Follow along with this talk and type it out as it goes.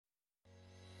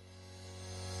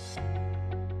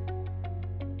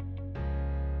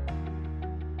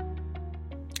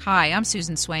Hi, I'm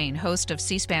Susan Swain, host of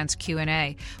C-SPAN's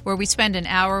Q&A, where we spend an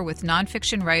hour with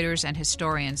nonfiction writers and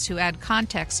historians who add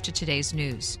context to today's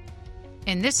news.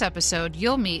 In this episode,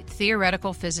 you'll meet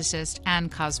theoretical physicist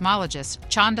and cosmologist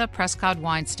Chanda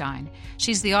Prescod-Weinstein.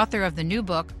 She's the author of the new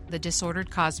book, The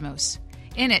Disordered Cosmos.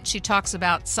 In it, she talks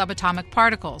about subatomic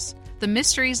particles, the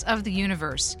mysteries of the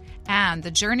universe, and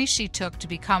the journey she took to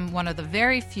become one of the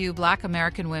very few Black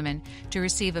American women to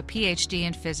receive a PhD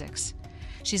in physics.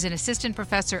 She's an assistant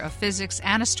professor of physics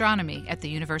and astronomy at the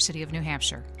University of New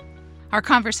Hampshire. Our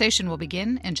conversation will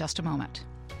begin in just a moment.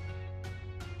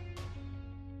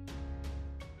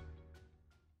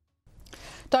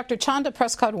 Dr. Chanda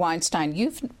Prescod-Weinstein,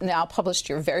 you've now published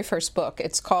your very first book.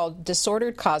 It's called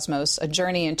Disordered Cosmos, A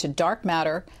Journey into Dark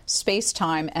Matter,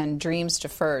 Space-Time, and Dreams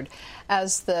Deferred.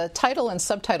 As the title and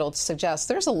subtitle suggest,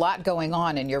 there's a lot going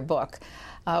on in your book.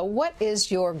 What is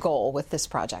your goal with this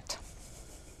project?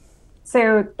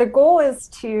 So the goal is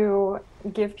to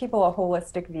give people a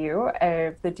holistic view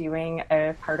of the doing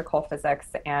of particle physics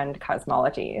and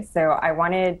cosmology. So I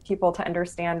wanted people to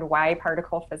understand why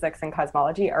particle physics and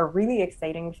cosmology are really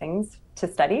exciting things to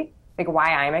study, like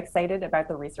why I'm excited about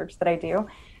the research that I do.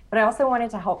 But I also wanted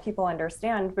to help people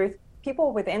understand, both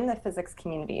people within the physics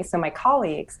community, so my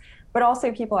colleagues, but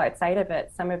also people outside of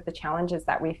it, some of the challenges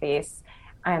that we face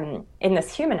in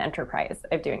this human enterprise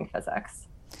of doing physics.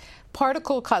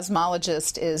 Particle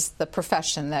cosmologist is the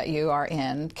profession that you are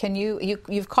in. Can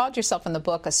you've called yourself in the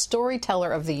book a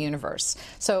storyteller of the universe.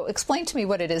 So explain to me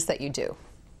what it is that you do.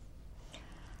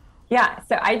 Yeah,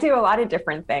 so I do a lot of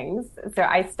different things. So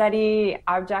I study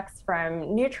objects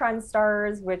from neutron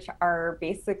stars, which are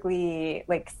basically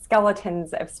like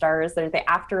skeletons of stars. They're the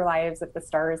afterlives of the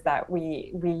stars that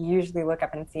we usually look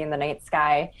up and see in the night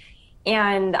sky.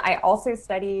 And I also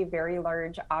study very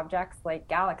large objects like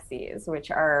galaxies,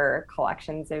 which are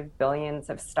collections of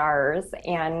billions of stars.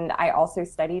 And I also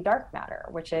study dark matter,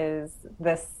 which is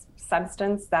this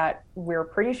substance that we're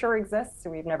pretty sure exists. So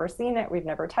we've never seen it, we've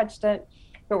never touched it,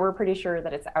 but we're pretty sure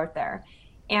that it's out there.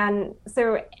 And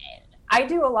so I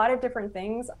do a lot of different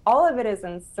things. All of it is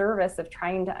in service of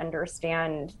trying to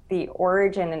understand the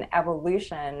origin and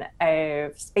evolution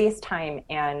of space-time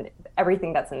and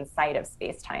everything that's inside of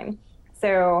space-time.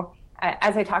 So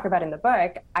as I talk about in the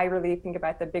book, I really think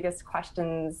about the biggest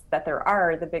questions that there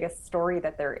are, the biggest story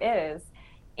that there is,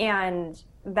 and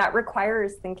that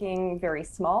requires thinking very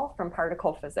small, from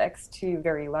particle physics to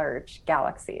very large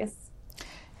galaxies.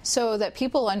 So that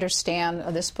people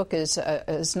understand, this book is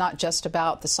not just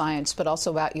about the science, but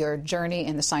also about your journey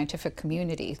in the scientific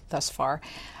community thus far.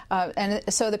 And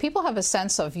so that people have a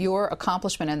sense of your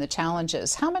accomplishment and the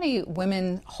challenges. How many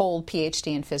women hold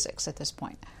PhD in physics at this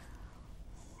point?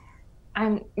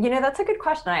 That's a good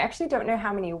question. I actually don't know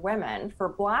how many women. For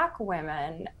Black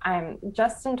women,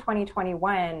 just in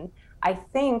 2021, I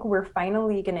think we're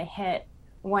finally going to hit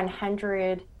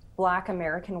 100 Black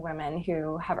American women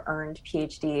who have earned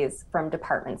PhDs from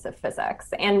departments of physics.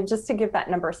 And just to give that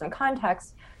number some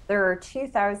context, there are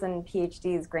 2,000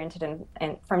 PhDs granted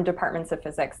from departments of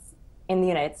physics in the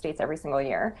United States every single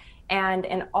year. And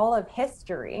in all of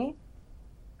history,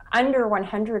 under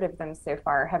 100 of them so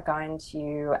far have gone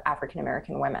to African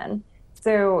American women.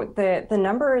 So the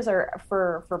numbers are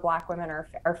for Black women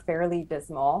are fairly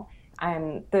dismal.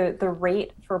 The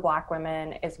rate for Black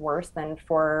women is worse than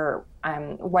for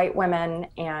white women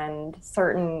and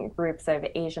certain groups of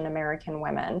Asian American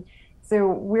women. So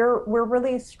we're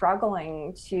really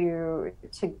struggling to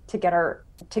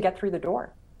get through the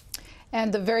door.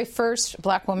 And the very first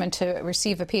Black woman to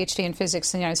receive a PhD in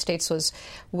physics in the United States was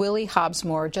Willie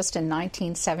Hobsbawm, just in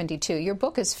 1972. Your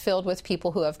book is filled with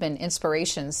people who have been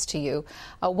inspirations to you.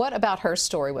 What about her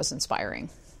story was inspiring?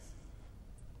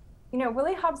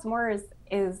 Willie Hobsbawm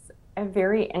is a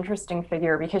very interesting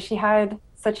figure because she had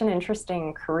such an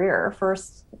interesting career.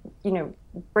 First,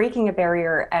 breaking a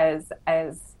barrier as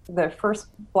the first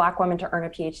Black woman to earn a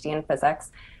PhD in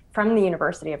physics from the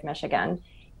University of Michigan.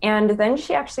 And then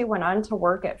she actually went on to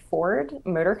work at Ford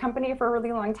Motor Company for a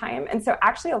really long time. And so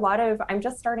actually I'm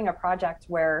just starting a project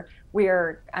where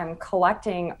we're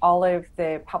collecting all of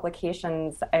the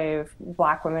publications of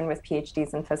Black women with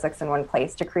PhDs in physics in one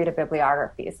place to create a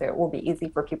bibliography. So it will be easy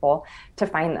for people to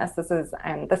find this. This is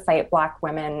the site Black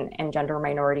Women and Gender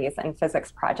Minorities in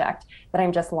Physics project that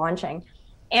I'm just launching.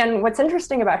 And what's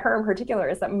interesting about her in particular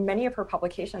is that many of her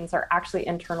publications are actually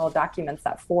internal documents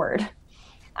at Ford.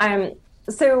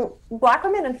 So Black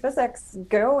women in physics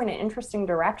go in interesting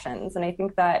directions. And I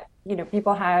think that,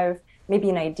 people have maybe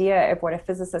an idea of what a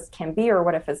physicist can be or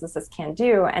what a physicist can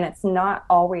do, and it's not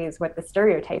always what the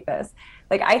stereotype is.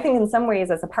 Like, I think in some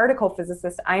ways, as a particle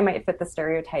physicist, I might fit the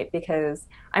stereotype because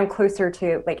I'm closer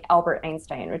to like Albert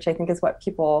Einstein, which I think is what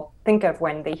people think of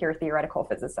when they hear theoretical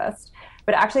physicist.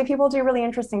 But actually, people do really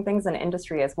interesting things in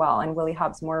industry as well, and Willie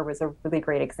Hobbs Moore was a really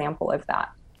great example of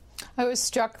that. I was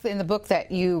struck in the book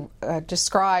that you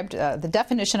described the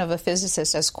definition of a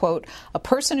physicist as, quote, a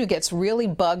person who gets really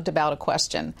bugged about a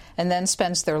question and then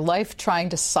spends their life trying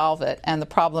to solve it and the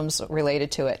problems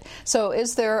related to it. So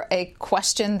is there a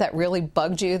question that really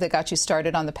bugged you that got you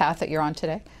started on the path that you're on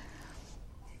today?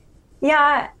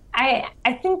 Yeah,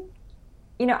 I think,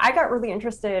 I got really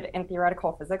interested in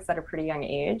theoretical physics at a pretty young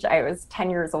age. I was 10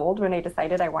 years old when I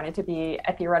decided I wanted to be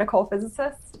a theoretical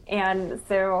physicist. And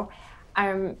so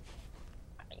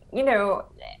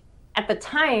at the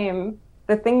time,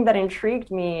 the thing that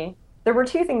intrigued me, there were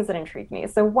two things that intrigued me.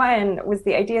 So one was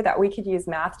the idea that we could use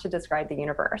math to describe the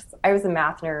universe. I was a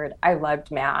math nerd. I loved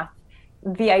math.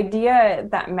 The idea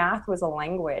that math was a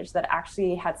language that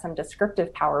actually had some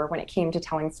descriptive power when it came to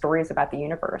telling stories about the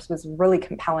universe was really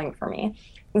compelling for me.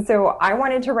 And so I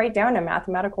wanted to write down a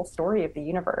mathematical story of the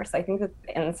universe. I think that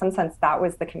in some sense, that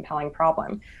was the compelling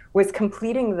problem, was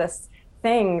completing this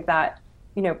thing that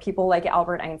people like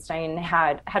Albert Einstein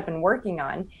had been working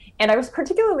on. And I was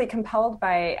particularly compelled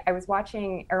by, I was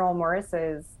watching Errol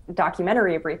Morris's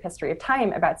documentary, A Brief History of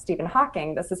Time, about Stephen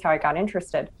Hawking. This is how I got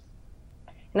interested.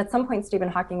 And at some point, Stephen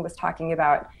Hawking was talking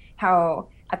about how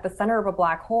at the center of a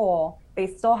black hole, they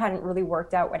still hadn't really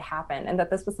worked out what happened, and that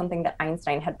this was something that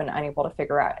Einstein had been unable to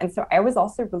figure out. And so I was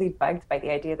also really bugged by the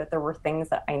idea that there were things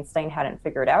that Einstein hadn't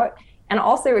figured out, and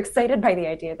also excited by the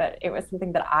idea that it was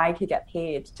something that I could get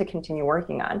paid to continue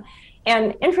working on.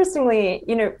 And interestingly,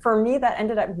 for me, that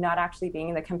ended up not actually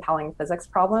being the compelling physics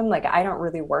problem. Like, I don't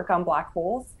really work on black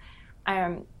holes.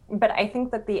 But I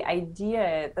think that the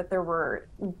idea that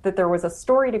there was a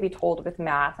story to be told with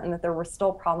math and that there were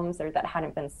still problems there that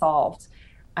hadn't been solved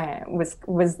was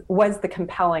the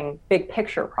compelling big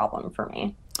picture problem for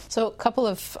me. So a couple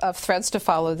of threads to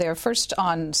follow there. First,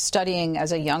 on studying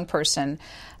as a young person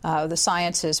the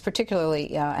sciences,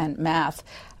 particularly and math.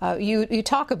 You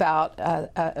talk about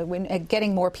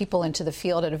getting more people into the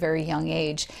field at a very young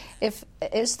age.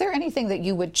 Is there anything that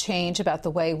you would change about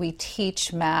the way we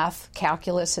teach math,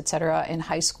 calculus, et cetera, in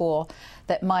high school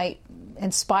that might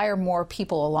inspire more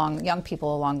young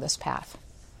people along this path?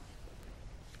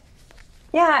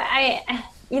 Yeah,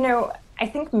 I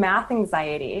think math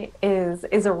anxiety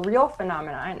is a real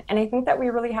phenomenon, and I think that we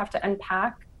really have to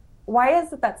unpack why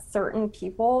is it that certain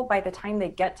people, by the time they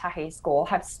get to high school,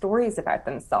 have stories about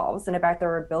themselves and about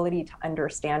their ability to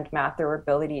understand math, their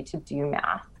ability to do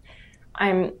math.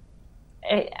 I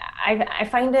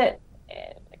find it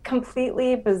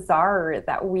completely bizarre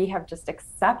that we have just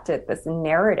accepted this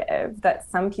narrative that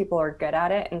some people are good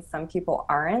at it and some people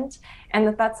aren't,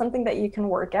 and that's something that you can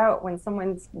work out when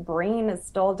someone's brain is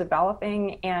still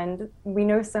developing. And we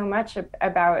know so much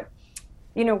about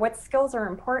what skills are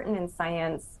important in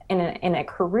science, in a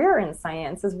career in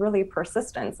science, is really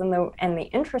persistence and the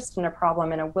interest in a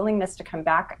problem and a willingness to come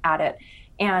back at it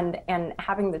and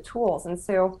having the tools. And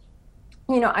so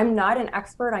I'm not an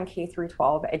expert on K through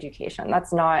 12 education.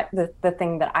 That's not the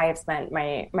thing that I have spent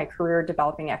my career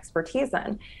developing expertise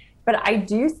in. But I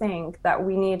do think that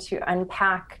we need to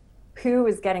unpack who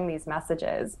is getting these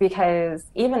messages, because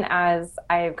even as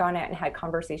I've gone out and had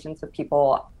conversations with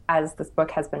people as this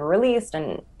book has been released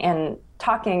and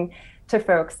talking to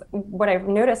folks, what I've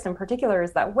noticed in particular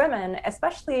is that women,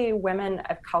 especially women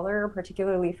of color,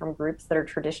 particularly from groups that are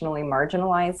traditionally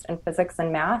marginalized in physics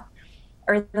and math,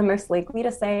 are the most likely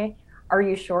to say, "Are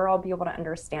you sure I'll be able to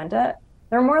understand it?"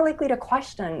 They're more likely to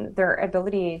question their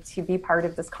ability to be part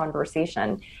of this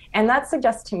conversation. And that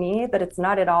suggests to me that it's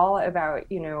not at all about,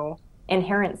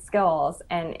 inherent skills,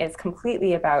 and is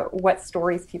completely about what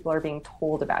stories people are being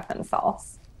told about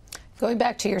themselves. Going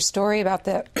back to your story about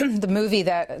the movie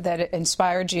that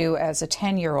inspired you as a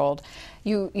 10-year-old,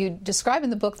 you describe in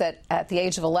the book that at the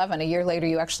age of 11, a year later,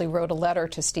 you actually wrote a letter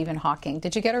to Stephen Hawking.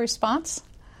 Did you get a response?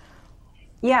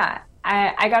 Yeah,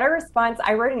 I got a response.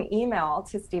 I wrote an email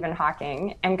to Stephen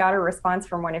Hawking and got a response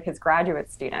from one of his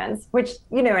graduate students, which,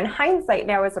 in hindsight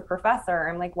now as a professor,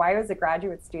 I'm like, why was a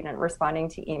graduate student responding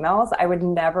to emails? I would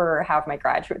never have my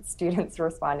graduate students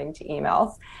responding to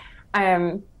emails.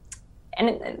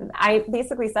 And I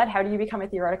basically said, how do you become a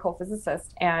theoretical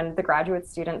physicist? And the graduate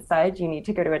student said, you need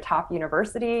to go to a top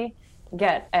university,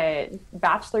 get a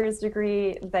bachelor's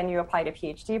degree, then you apply to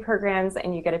PhD programs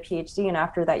and you get a PhD, and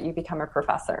after that you become a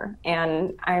professor.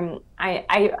 And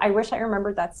I wish I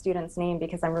remembered that student's name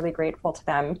because I'm really grateful to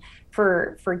them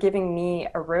for giving me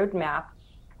a roadmap.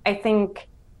 I think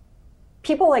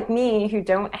people like me who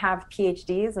don't have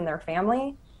PhDs in their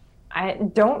family, I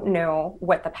don't know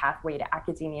what the pathway to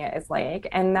academia is like.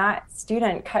 And that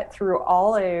student cut through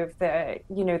all of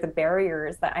the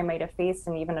barriers that I might have faced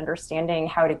and even understanding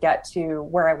how to get to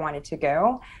where I wanted to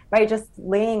go by just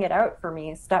laying it out for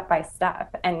me step by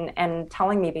step and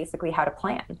telling me basically how to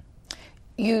plan.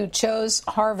 You chose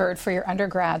Harvard for your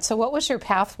undergrad. So what was your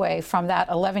pathway from that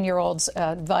 11-year-old's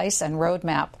advice and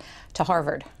roadmap to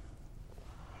Harvard?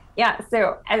 Yeah,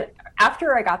 so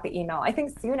after I got the email, I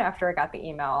think soon after I got the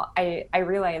email, I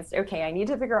realized, okay, I need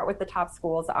to figure out what the top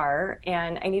schools are,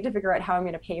 and I need to figure out how I'm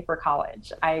going to pay for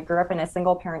college. I grew up in a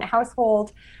single parent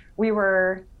household. We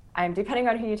were, depending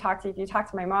on who you talk to, if you talk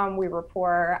to my mom, we were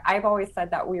poor. I've always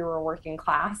said that we were working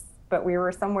class, but we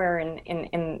were somewhere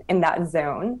in that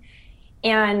zone.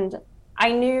 And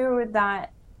I knew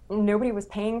that nobody was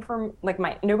paying for,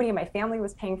 nobody in my family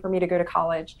was paying for me to go to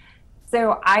college.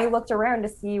 So I looked around to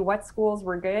see what schools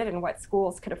were good and what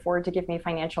schools could afford to give me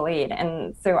financial aid.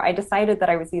 And so I decided that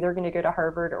I was either going to go to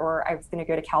Harvard or I was going to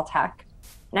go to Caltech.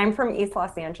 And I'm from East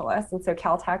Los Angeles. And so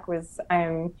Caltech was,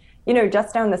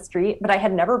 just down the street, but I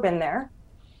had never been there.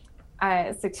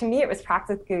 So to me, it was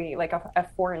practically like a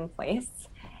foreign place.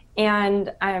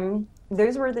 And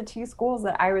those were the two schools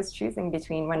that I was choosing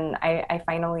between when I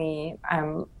finally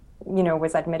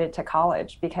was admitted to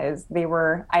college, because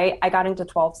I got into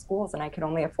 12 schools and I could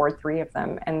only afford 3 of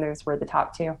them. And those were the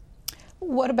top 2.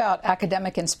 What about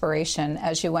academic inspiration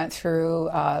as you went through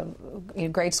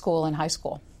grade school and high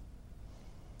school?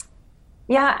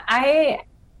 Yeah, I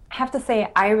have to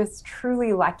say I was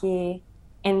truly lucky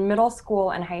in middle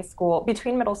school and high school.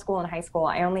 Between middle school and high school,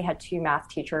 I only had 2 math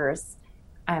teachers,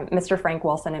 Mr. Frank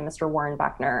Wilson and Mr. Warren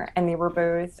Buckner. And they were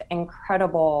both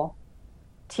incredible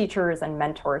teachers and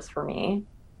mentors for me,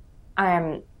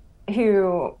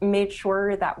 who made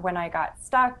sure that when I got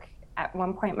stuck, at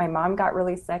one point my mom got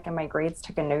really sick and my grades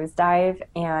took a nosedive,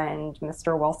 and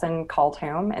Mr. Wilson called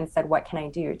home and said, "What can I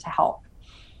do to help?"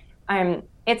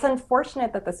 It's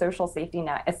unfortunate that the social safety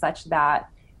net is such that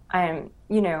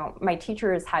my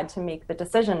teachers had to make the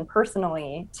decision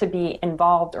personally to be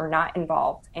involved or not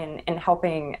involved in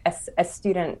helping a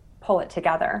student pull it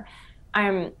together.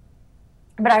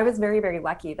 But I was very, very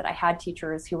lucky that I had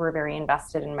teachers who were very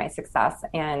invested in my success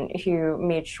and who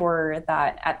made sure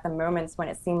that at the moments when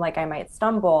it seemed like I might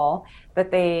stumble, that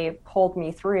they pulled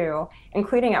me through,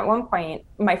 including at one point,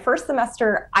 my first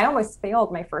semester, I almost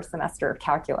failed my first semester of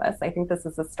calculus. I think this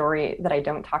is a story that I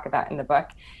don't talk about in the book.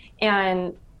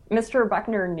 And Mr.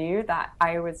 Buckner knew that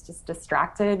I was just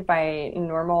distracted by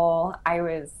normal.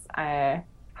 How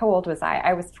old was I?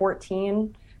 I was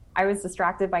 14. I was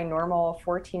distracted by normal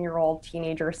 14-year-old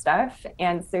teenager stuff.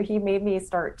 And so he made me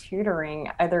start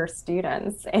tutoring other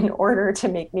students in order to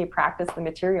make me practice the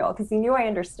material, because he knew I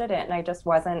understood it and I just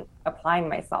wasn't applying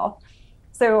myself.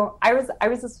 So I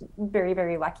was just very,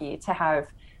 very lucky to have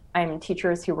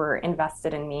teachers who were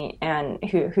invested in me and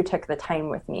who took the time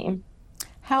with me.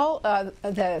 How,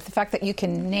 the fact that you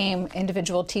can name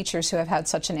individual teachers who have had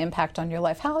such an impact on your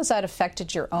life, how has that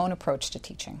affected your own approach to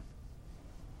teaching?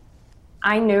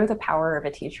 I know the power of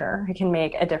a teacher who can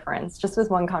make a difference just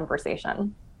with one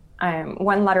conversation,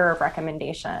 one letter of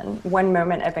recommendation, one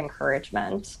moment of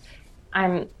encouragement.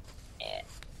 I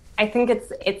think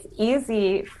it's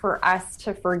easy for us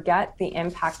to forget the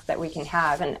impact that we can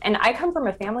have. And I come from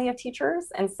a family of teachers,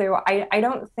 and so I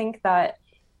don't think that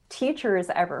teachers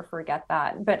ever forget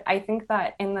that. But I think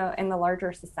that in the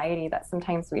larger society, that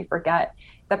sometimes we forget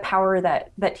the power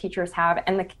that teachers have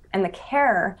and the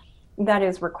care that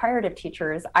is required of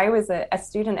teachers. I was a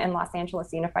student in Los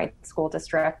Angeles Unified School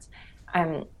District.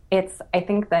 It's, I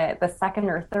think, the second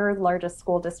or third largest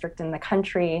school district in the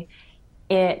country.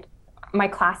 My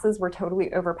classes were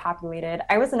totally overpopulated.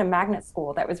 I was in a magnet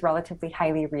school that was relatively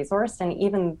highly resourced, and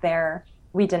even there,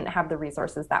 we didn't have the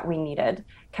resources that we needed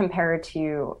compared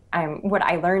to what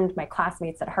I learned my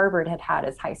classmates at Harvard had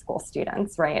as high school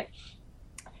students, right?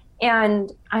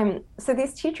 And so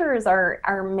these teachers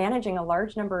are managing a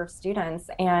large number of students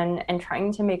and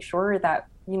trying to make sure that,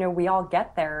 we all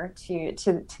get there to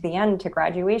the end, to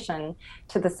graduation,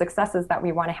 to the successes that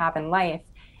we want to have in life.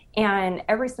 And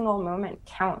every single moment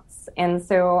counts. And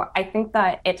so I think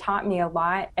that it taught me a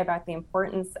lot about the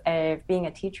importance of being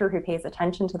a teacher who pays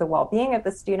attention to the well-being of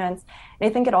the students. And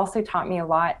I think it also taught me a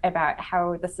lot about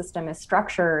how the system is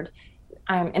structured,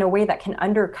 in a way that can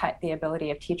undercut the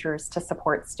ability of teachers to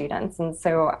support students. And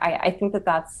so I think that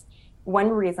that's one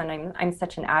reason I'm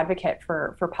such an advocate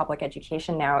for public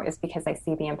education now, is because I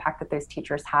see the impact that those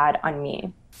teachers had on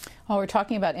me. Well, we're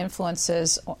talking about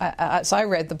influences. As I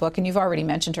read the book, and you've already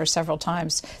mentioned her several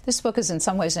times, this book is in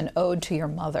some ways an ode to your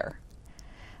mother.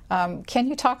 Can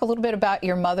you talk a little bit about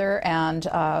your mother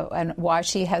and why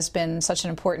she has been such an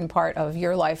important part of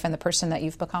your life and the person that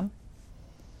you've become?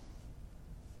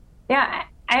 Yeah,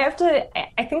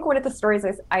 I think one of the stories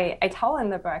I tell in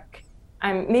the book,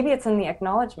 maybe it's in the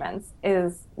acknowledgments,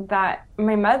 is that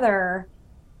my mother,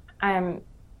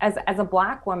 as a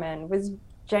Black woman, was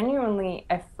genuinely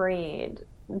afraid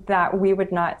that we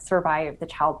would not survive the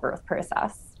childbirth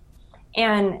process.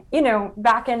 And,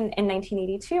 back in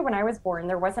 1982, when I was born,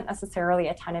 there wasn't necessarily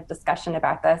a ton of discussion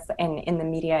about this in the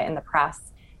media, in the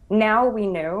press. Now we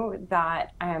know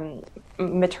that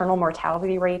maternal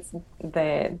mortality rates,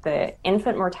 the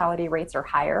infant mortality rates are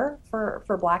higher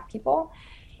for Black people.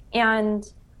 And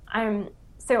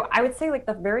so I would say, like,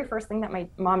 the very first thing that my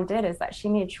mom did is that she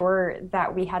made sure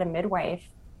that we had a midwife,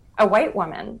 a white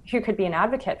woman, who could be an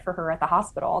advocate for her at the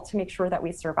hospital to make sure that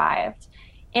we survived.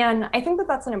 And I think that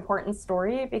that's an important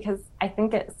story because I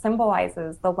think it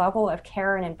symbolizes the level of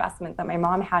care and investment that my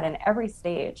mom had in every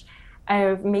stage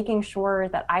of making sure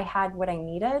that I had what I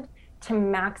needed to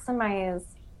maximize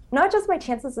not just my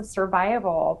chances of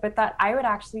survival, but that I would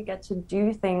actually get to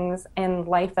do things in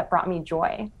life that brought me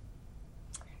joy.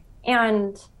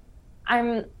 And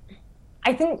I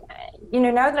think,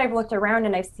 now that I've looked around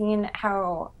and I've seen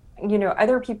how,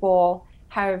 other people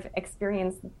have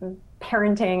experienced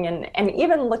parenting and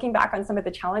even looking back on some of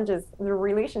the challenges, the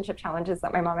relationship challenges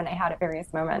that my mom and I had at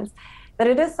various moments, that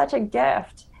it is such a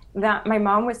gift that my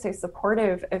mom was so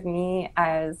supportive of me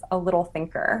as a little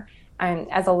thinker and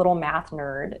as a little math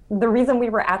nerd. The reason we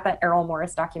were at that Errol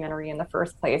Morris documentary in the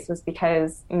first place was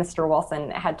because Mr.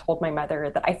 Wilson had told my mother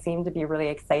that I seemed to be really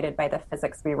excited by the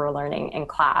physics we were learning in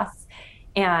class.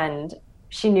 And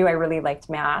she knew I really liked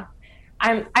math.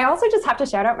 I also just have to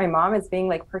shout out my mom as being,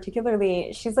 like,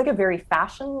 particularly, she's like a very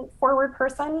fashion forward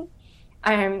person.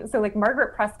 So like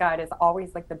Margaret Prescod is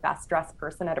always like the best dressed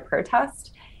person at a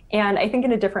protest. And I think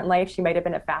in a different life, she might have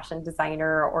been a fashion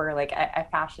designer or like a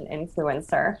fashion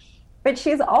influencer. But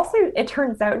she's also, it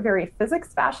turns out, very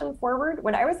physics fashion forward.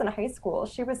 When I was in high school,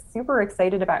 she was super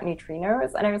excited about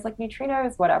neutrinos. And I was like,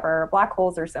 neutrinos, whatever. Black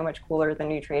holes are so much cooler than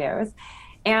neutrinos.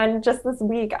 And just this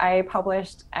week, I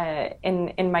published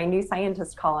in my New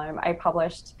Scientist column, I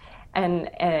published an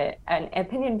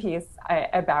opinion piece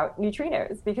about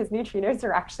neutrinos, because neutrinos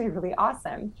are actually really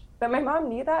awesome. But my mom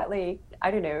knew that, like, I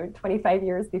don't know, 25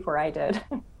 years before I did.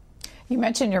 You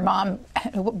mentioned your mom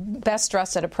best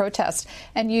dressed at a protest,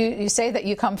 and you say that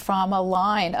you come from a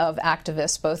line of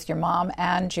activists, both your mom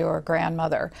and your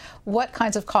grandmother. What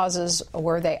kinds of causes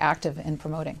were they active in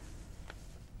promoting?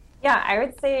 Yeah, I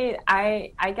would say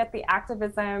I get the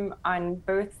activism on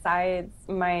both sides.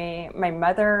 My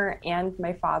mother and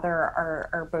my father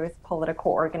are both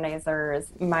political organizers.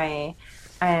 My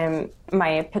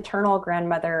paternal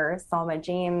grandmother, Salma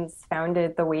James,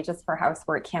 founded the Wages for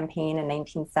Housework campaign in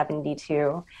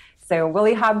 1972. So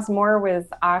Willie Hobbs Moore was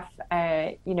off,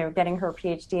 getting her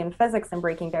PhD in physics and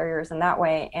breaking barriers in that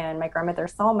way. And my grandmother,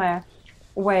 Salma,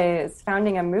 was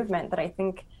founding a movement that I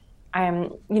think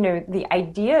the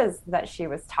ideas that she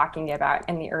was talking about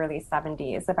in the early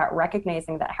 70s about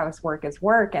recognizing that housework is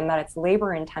work and that it's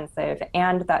labor intensive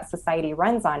and that society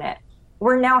runs on it.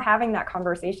 We're now having that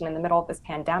conversation in the middle of this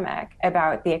pandemic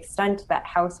about the extent that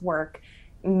housework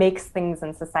makes things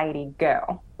in society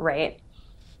go, right?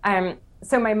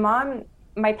 So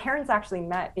my parents actually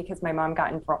met because my mom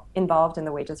got involved in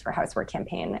the Wages for Housework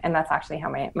campaign, and that's actually how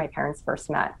my parents first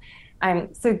met.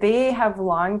 So they have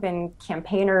long been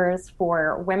campaigners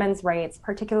for women's rights,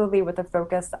 particularly with a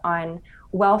focus on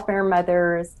welfare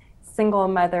mothers, single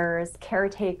mothers,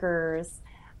 caretakers,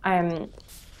 and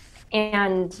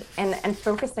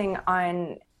focusing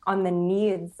on the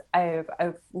needs of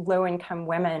low-income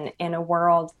women in a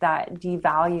world that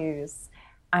devalues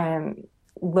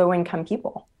low-income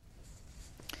people.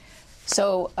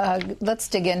 So let's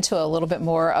dig into a little bit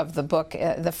more of the book.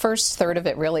 The first third of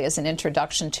it really is an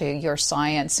introduction to your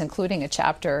science, including a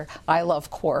chapter, I Love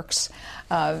Quarks.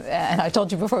 And I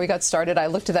told you before we got started, I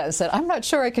looked at that and said, I'm not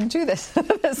sure I can do this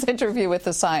interview with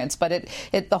the science. But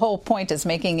the whole point is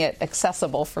making it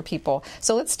accessible for people.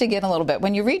 So let's dig in a little bit.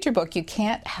 When you read your book, you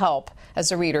can't help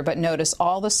as a reader, but notice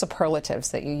all the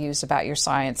superlatives that you use about your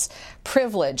science.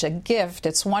 Privilege, a gift,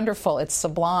 it's wonderful, it's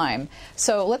sublime.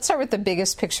 So let's start with the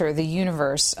biggest picture of the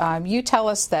universe. You tell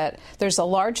us that there's a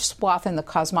large swath in the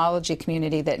cosmology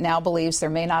community that now believes there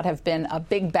may not have been a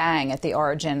big bang at the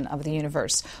origin of the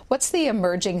universe. What's the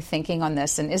emerging thinking on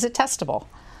this, and is it testable?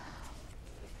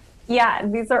 Yeah,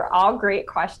 these are all great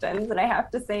questions. And I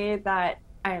have to say that,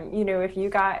 if you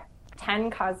got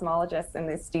 10 cosmologists in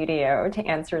the studio to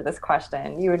answer this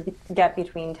question, you would get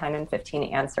between 10 and 15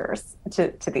 answers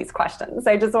to these questions.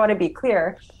 So I just want to be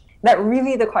clear that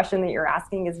really the question that you're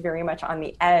asking is very much on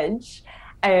the edge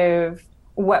of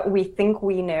what we think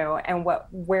we know and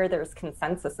where there's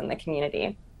consensus in the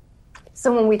community.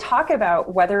 So when we talk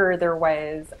about whether there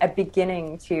was a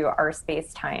beginning to our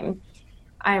space-time,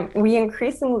 we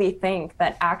increasingly think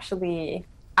that actually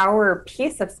our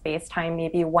piece of space-time may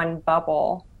be one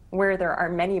bubble where there are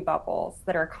many bubbles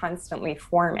that are constantly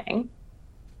forming.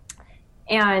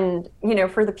 And,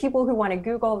 for the people who want to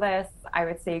Google this, I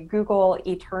would say Google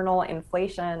eternal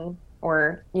inflation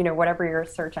or, whatever your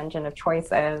search engine of choice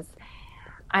is.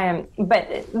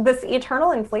 But this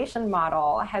eternal inflation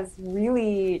model has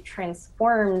really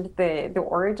transformed the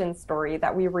origin story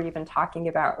that we were even talking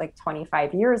about like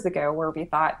 25 years ago, where we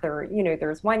thought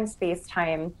there's one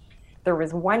space-time, there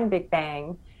was one Big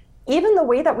Bang. Even the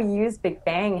way that we use Big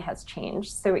Bang has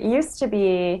changed. So it used to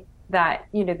be that,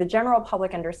 the general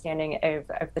public understanding of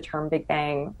the term Big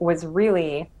Bang was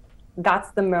really,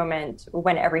 that's the moment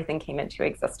when everything came into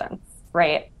existence,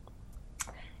 right?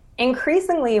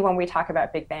 Increasingly, when we talk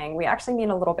about Big Bang, we actually mean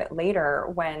a little bit later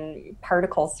when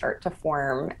particles start to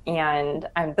form, and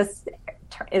this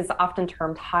is often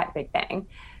termed hot Big Bang.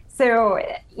 So,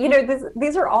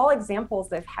 these are all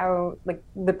examples of how, like,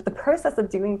 the process of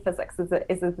doing physics is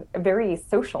a very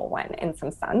social one in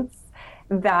some sense,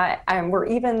 that we're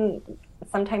even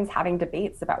sometimes having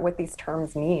debates about what these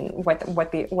terms mean,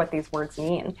 what these words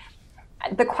mean.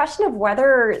 The question of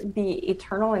whether the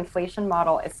eternal inflation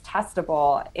model is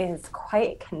testable is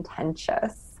quite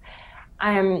contentious.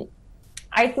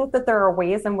 I think that there are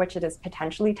ways in which it is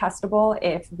potentially testable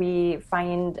if we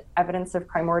find evidence of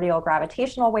primordial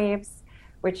gravitational waves,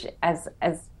 which as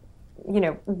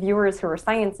viewers who are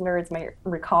science nerds might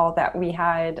recall that we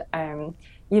had,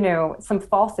 some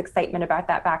false excitement about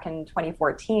that back in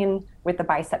 2014 with the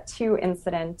BICEP 2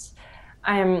 incident.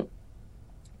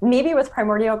 Maybe with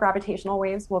primordial gravitational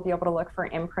waves, we'll be able to look for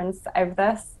imprints of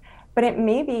this, but it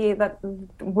may be that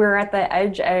we're at the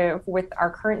edge of, with our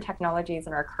current technologies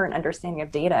and our current understanding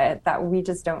of data, that we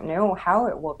just don't know how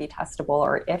it will be testable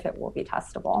or if it will be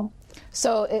testable.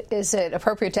 So is it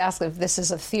appropriate to ask if this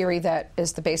is a theory that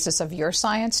is the basis of your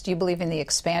science? Do you believe in the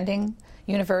expanding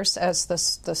universe as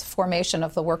the formation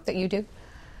of the work that you do?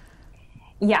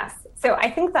 Yes. So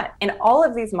I think that in all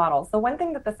of these models, the one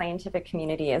thing that the scientific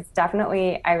community is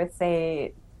definitely, I would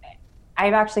say,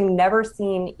 I've actually never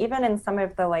seen, even in some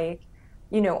of the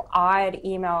odd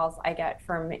emails I get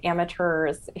from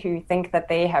amateurs who think that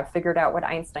they have figured out what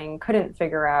Einstein couldn't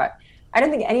figure out. I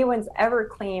don't think anyone's ever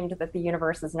claimed that the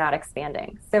universe is not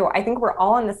expanding. So I think we're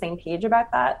all on the same page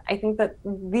about that. I think that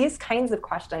these kinds of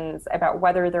questions about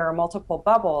whether there are multiple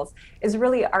bubbles is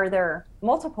really, are there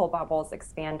multiple bubbles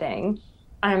expanding?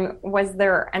 Was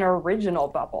there an original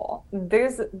bubble?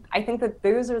 I think that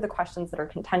those are the questions that are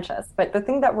contentious. But the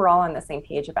thing that we're all on the same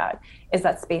page about is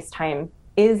that space-time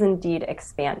is indeed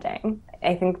expanding.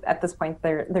 I think at this point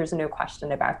there's no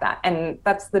question about that. And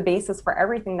that's the basis for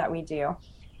everything that we do.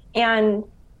 And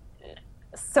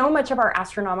so much of our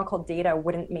astronomical data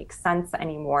wouldn't make sense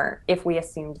anymore if we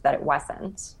assumed that it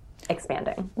wasn't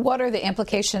expanding. What are the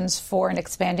implications for an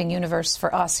expanding universe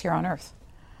for us here on Earth?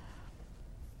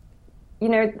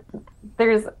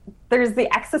 There's the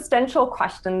existential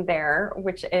question there,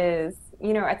 which is,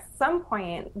 at some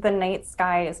point, the night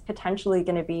sky is potentially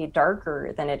going to be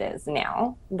darker than it is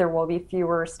now. There will be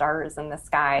fewer stars in the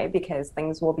sky because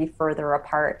things will be further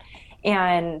apart.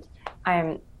 And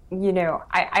I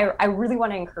really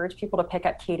want to encourage people to pick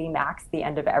up Katie Mack's The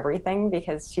End of Everything,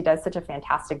 because she does such a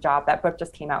fantastic job. That book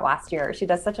just came out last year. She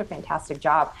does such a fantastic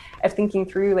job of thinking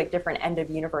through different end of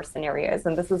universe scenarios.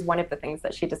 And this is one of the things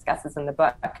that she discusses in the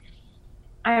book.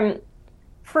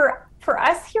 For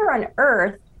us here on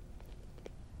Earth,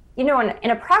 in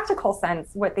a practical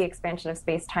sense, what the expansion of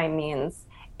space-time means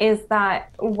is that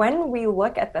when we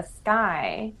look at the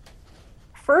sky,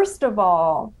 first of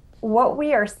all, what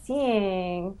we are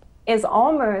seeing is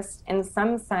almost, in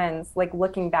some sense, like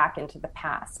looking back into the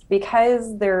past.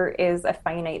 Because there is a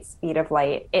finite speed of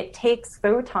light, it takes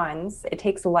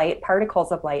light,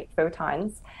 particles of light,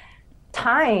 photons,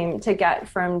 time to get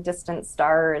from distant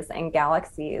stars and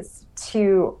galaxies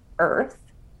to Earth.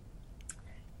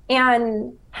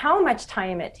 And how much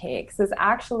time it takes is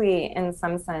actually, in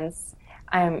some sense,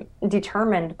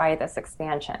 determined by this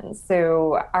expansion.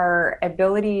 So our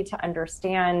ability to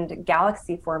understand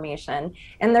galaxy formation,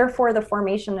 and therefore the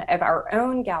formation of our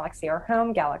own galaxy, our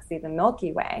home galaxy, the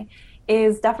Milky Way,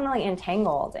 is definitely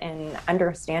entangled in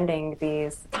understanding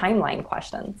these timeline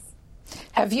questions.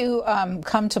 Have you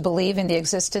come to believe in the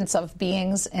existence of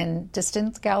beings in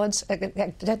distant galaxies?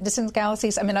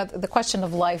 I mean, the question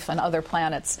of life on other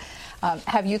planets.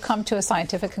 Have you come to a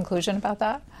scientific conclusion about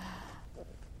that?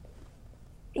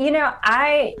 You know,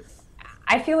 I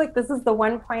feel like this is the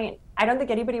one point, I don't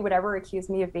think anybody would ever accuse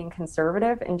me of being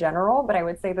conservative in general, but I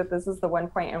would say that this is the one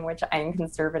point in which I am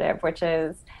conservative, which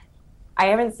is I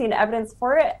haven't seen evidence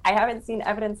for it. I haven't seen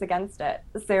evidence against it.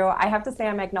 So I have to say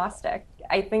I'm agnostic.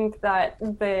 I think that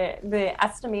the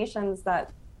estimations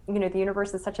that, you know, the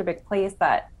universe is such a big place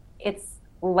that it's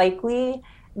likely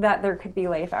that there could be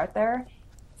life out there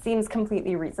seems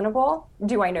completely reasonable.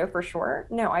 Do I know for sure?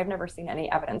 No, I've never seen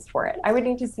any evidence for it. I would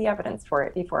need to see evidence for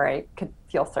it before I could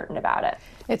feel certain about it.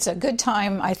 It's a good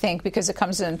time, I think, because it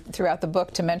comes in throughout the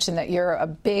book to mention that you're a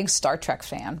big Star Trek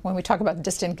fan. When we talk about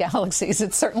distant galaxies,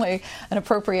 it's certainly an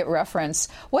appropriate reference.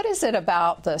 What is it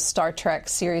about the Star Trek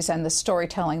series and the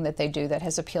storytelling that they do that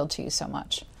has appealed to you so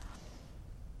much?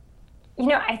 You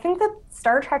know, I think that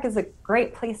Star Trek is a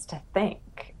great place to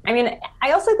think. I mean,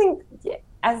 I also think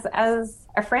as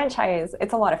a franchise,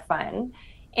 it's a lot of fun.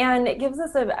 And it gives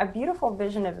us a beautiful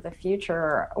vision of the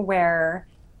future where,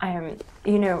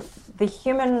 you know, the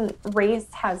human race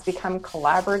has become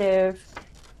collaborative.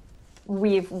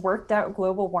 We've worked out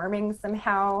global warming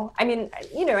somehow. I mean,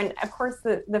 you know, and of course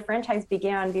the franchise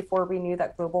began before we knew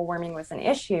that global warming was an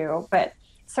issue, but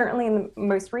certainly in the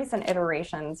most recent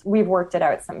iterations, we've worked it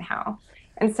out somehow.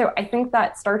 And so I think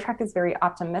that Star Trek is very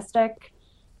optimistic.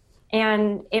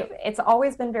 And it's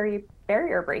always been very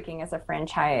barrier breaking as a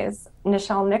franchise.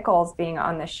 Nichelle Nichols being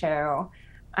on the show,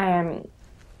 you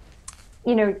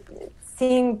know,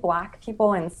 seeing Black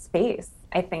people in space,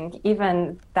 I think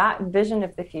even that vision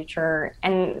of the future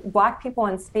and Black people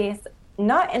in space,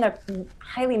 not in a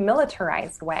highly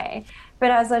militarized way, but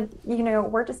as a, you know,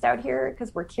 we're just out here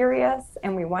because we're curious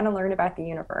and we want to learn about the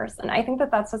universe. And I think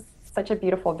that that's such a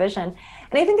beautiful vision.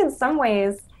 And I think in some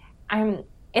ways,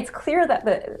 it's clear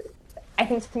that I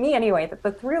think to me anyway, that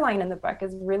the through line in the book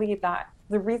is really that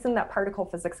the reason that particle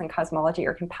physics and cosmology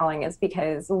are compelling is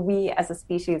because we as a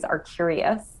species are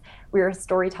curious. We are a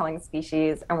storytelling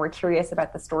species and we're curious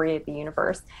about the story of the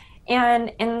universe.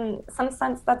 And in some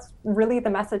sense, that's really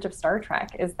the message of Star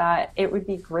Trek, is that it would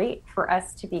be great for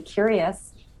us to be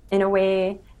curious in a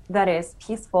way that is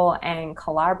peaceful and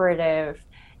collaborative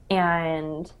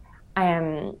and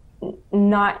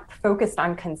not focused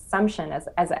on consumption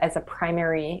as a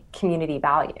primary community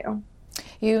value.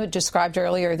 You described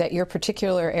earlier that your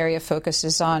particular area of focus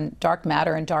is on dark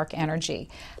matter and dark energy.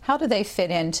 How do they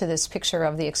fit into this picture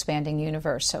of the expanding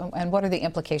universe, and what are the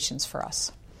implications for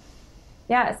us?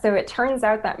 Yeah, so it turns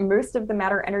out that most of the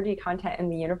matter energy content in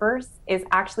the universe is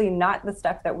actually not the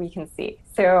stuff that we can see.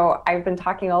 So I've been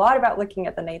talking a lot about looking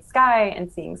at the night sky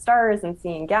and seeing stars and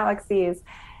seeing galaxies.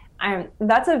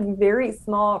 That's a very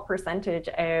small percentage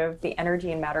of the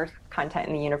energy and matter content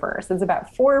in the universe. It's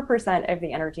about 4% of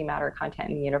the energy matter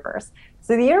content in the universe.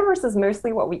 So the universe is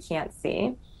mostly what we can't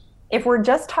see. If we're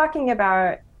talking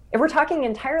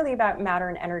entirely about matter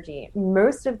and energy,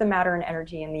 most of the matter and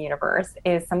energy in the universe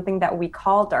is something that we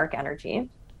call dark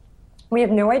energy. We have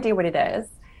no idea what it is.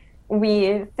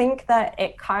 We think that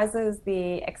it causes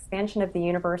the expansion of the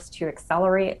universe to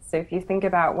accelerate. So if you think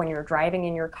about when you're driving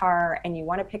in your car and you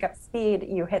want to pick up speed,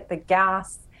 you hit the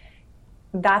gas,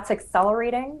 that's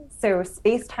accelerating. So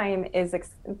space-time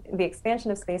the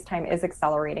expansion of space-time is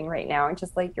accelerating right now,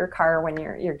 just like your car when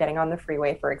you're getting on the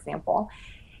freeway, for example.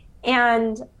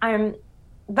 And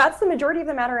that's the majority of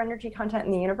the matter energy content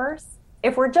in the universe.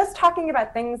 If we're just talking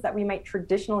about things that we might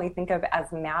traditionally think of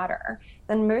as matter,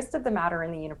 then most of the matter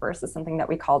in the universe is something that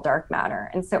we call dark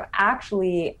matter. And so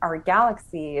actually our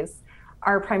galaxies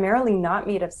are primarily not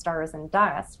made of stars and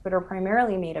dust, but are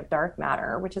primarily made of dark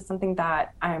matter, which is something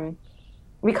that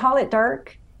we call it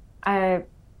dark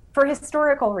for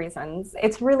historical reasons.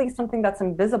 It's really something that's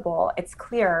invisible. It's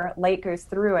clear, light goes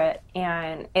through it,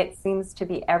 and it seems to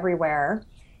be everywhere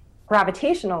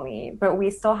gravitationally, but we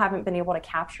still haven't been able to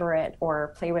capture it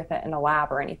or play with it in a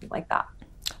lab or anything like that.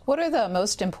 What are the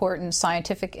most important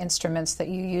scientific instruments that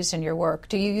you use in your work?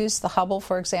 Do you use the Hubble,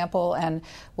 for example, and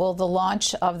will the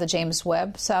launch of the James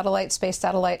Webb space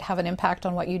satellite, have an impact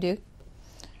on what you do?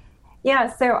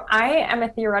 Yeah, so I am a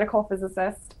theoretical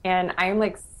physicist and I'm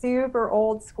like super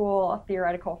old school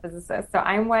theoretical physicist. So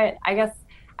I'm what I guess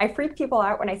I freak people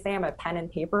out when I say I'm a pen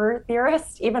and paper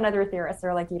theorist. Even other theorists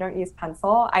are like, you don't use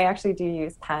pencil. I actually do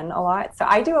use pen a lot. So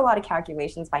I do a lot of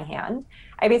calculations by hand.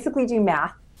 I basically do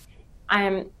math.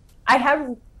 I'm I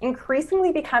have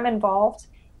increasingly become involved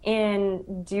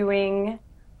in doing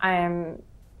um,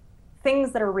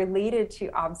 things that are related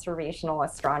to observational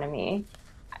astronomy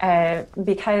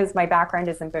because my background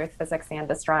is in both physics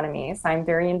and astronomy. So I'm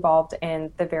very involved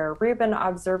in the Vera Rubin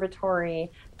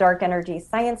Observatory, Dark Energy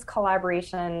Science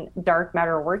Collaboration, Dark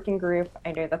Matter Working Group.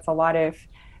 I know that's a lot of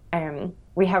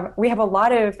we have a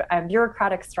lot of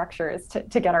bureaucratic structures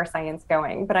to get our science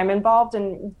going, but I'm involved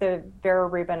in the Vera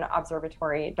Rubin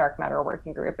Observatory Dark Matter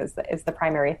Working Group is the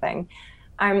primary thing.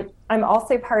 I'm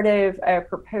also part of a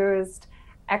proposed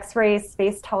X-ray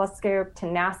space telescope to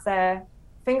NASA.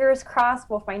 Fingers crossed,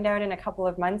 we'll find out in a couple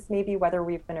of months maybe whether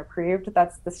we've been approved.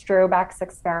 That's the STROBE-X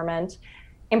experiment.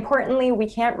 Importantly, we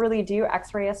can't really do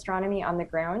X-ray astronomy on the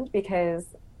ground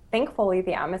because thankfully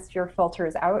the atmosphere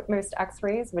filters out most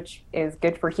X-rays, which is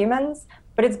good for humans,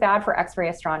 but it's bad for X-ray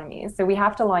astronomy. So we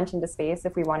have to launch into space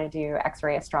if we want to do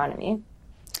X-ray astronomy.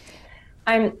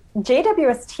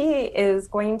 JWST is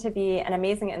going to be an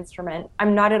amazing instrument.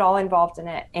 I'm not at all involved in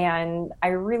it, and I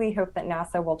really hope that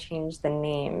NASA will change the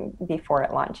name before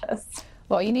it launches.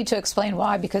 Well, you need to explain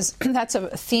why, because that's a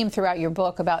theme throughout your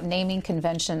book about naming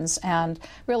conventions and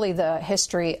really the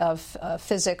history of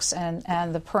physics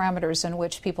and the parameters in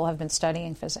which people have been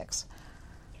studying physics.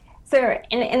 So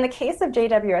in the case of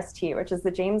JWST, which is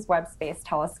the James Webb Space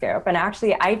Telescope, and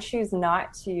actually I choose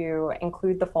not to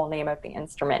include the full name of the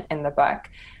instrument in the book.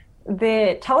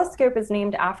 The telescope is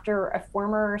named after a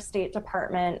former State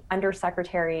Department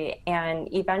undersecretary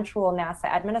and eventual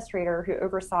NASA administrator who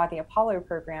oversaw the Apollo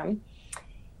program.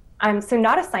 So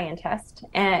not a scientist,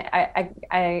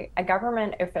 a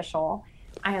government official.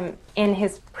 In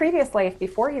his previous life,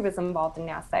 before he was involved in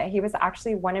NASA, he was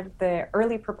actually one of the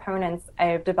early proponents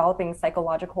of developing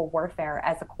psychological warfare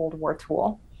as a Cold War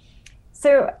tool.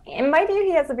 So in my view,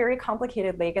 he has a very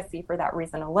complicated legacy for that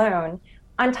reason alone.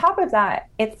 On top of that,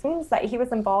 it seems that he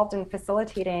was involved in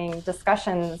facilitating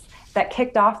discussions that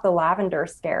kicked off the Lavender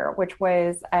Scare, which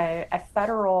was a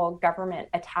federal government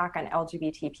attack on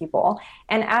LGBT people.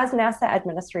 And as NASA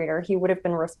administrator, he would have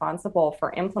been responsible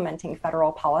for implementing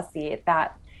federal policy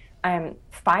that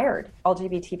fired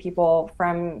LGBT people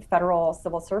from federal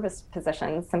civil service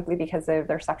positions simply because of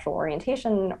their sexual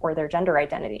orientation or their gender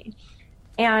identity.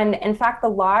 And in fact, the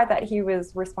law that he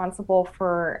was responsible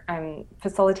for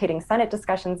facilitating Senate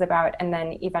discussions about and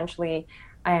then eventually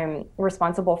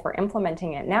responsible for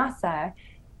implementing at NASA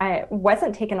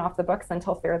wasn't taken off the books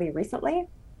until fairly recently.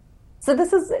 So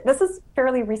this is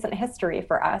fairly recent history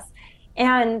for us.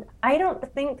 And I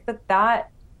don't think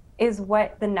that is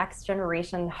what the next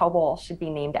generation Hubble should be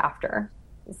named after.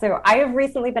 So I have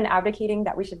recently been advocating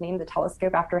that we should name the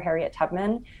telescope after Harriet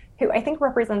Tubman, who I think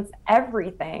represents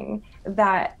everything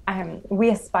that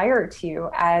we aspire to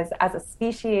as a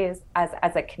species,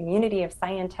 as a community of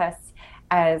scientists,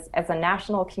 as a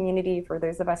national community for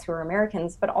those of us who are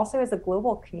Americans, but also as a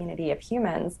global community of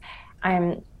humans.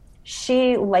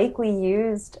 She likely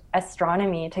used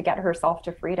astronomy to get herself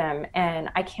to freedom, and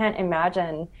I can't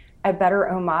imagine a better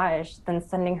homage than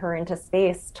sending her into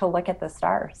space to look at the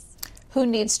stars. Who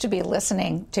needs to be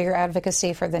listening to your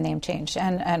advocacy for the name change,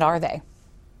 and are they?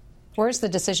 Where's the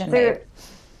decision made?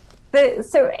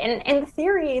 So in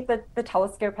theory, the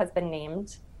telescope has been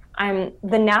named. The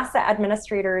NASA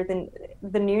administrator,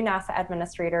 the new NASA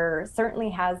administrator, certainly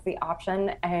has the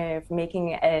option of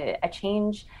making a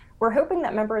change. We're hoping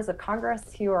that members of Congress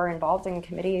who are involved in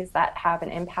committees that have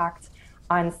an impact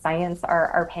on science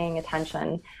are paying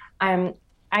attention.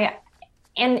 I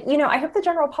hope the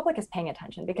general public is paying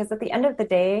attention, because at the end of the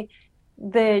day,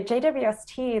 the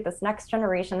JWST, this next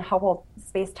generation Hubble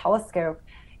Space Telescope,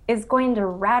 is going to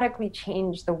radically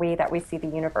change the way that we see the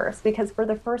universe, because for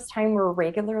the first time, we're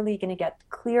regularly going to get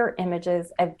clear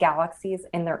images of galaxies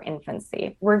in their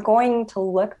infancy. We're going to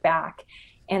look back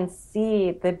and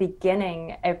see the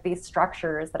beginning of these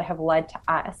structures that have led to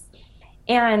us.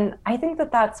 And I think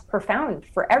that that's profound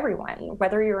for everyone,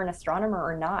 whether you're an astronomer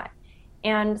or not.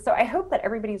 And so I hope that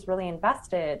everybody's really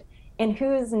invested in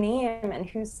whose name and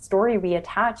whose story we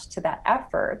attach to that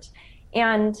effort.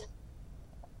 And,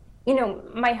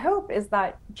 my hope is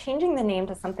that changing the name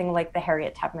to something like the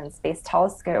Harriet Tubman Space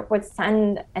Telescope would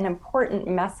send an important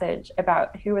message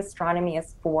about who astronomy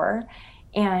is for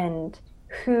and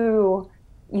who,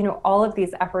 all of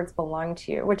these efforts belong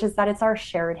to, which is that it's our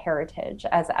shared heritage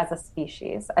as a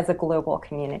species, as a global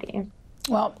community.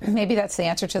 Well, maybe that's the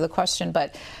answer to the question,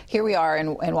 but here we are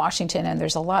in Washington, and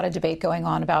there's a lot of debate going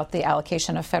on about the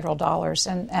allocation of federal dollars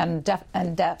and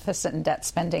deficit and debt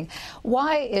spending.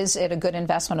 Why is it a good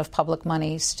investment of public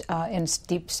money in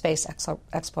deep space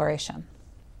exploration?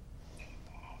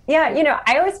 Yeah,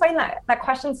 I always find that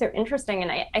question so interesting,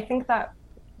 and I think that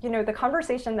the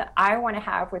conversation that I want to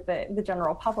have with the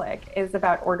general public is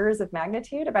about orders of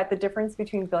magnitude, about the difference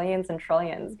between billions and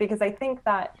trillions, because I think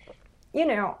that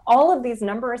all of these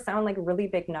numbers sound like really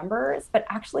big numbers, but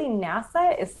actually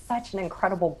NASA is such an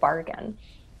incredible bargain.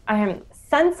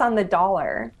 Cents on the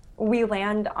dollar, we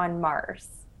land on Mars.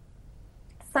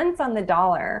 Cents on the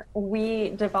dollar, we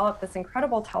develop this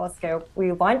incredible telescope,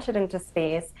 we launch it into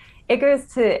space, it goes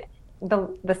to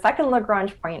the second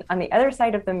Lagrange point on the other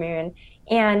side of the moon,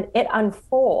 and it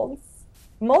unfolds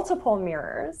multiple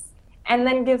mirrors and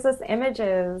then gives us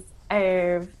images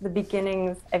of the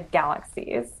beginnings of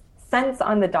galaxies. Cents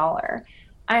on the dollar.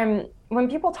 When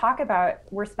people talk about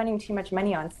we're spending too much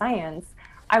money on science,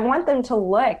 I want them to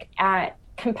look at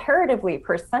comparatively,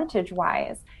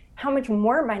 percentage-wise, how much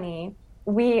more money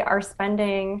we are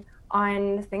spending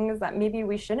on things that maybe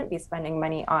we shouldn't be spending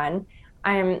money on.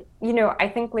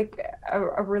 I think like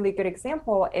a really good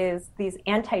example is these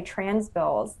anti-trans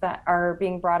bills that are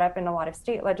being brought up in a lot of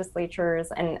state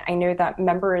legislatures. And I know that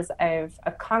members of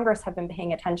Congress have been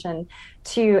paying attention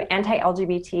to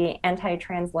anti-LGBT,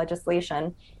 anti-trans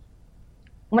legislation.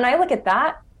 When I look at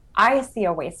that, I see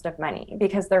a waste of money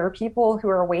because there are people who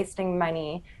are wasting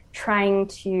money trying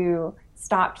to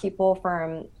stop people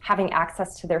from having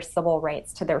access to their civil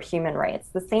rights, to their human rights.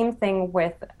 The same thing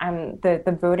with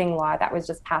the voting law that was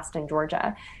just passed in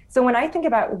Georgia. So when I think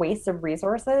about waste of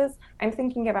resources, I'm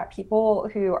thinking about people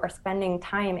who are spending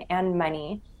time and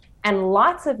money and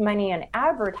lots of money in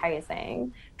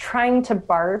advertising trying to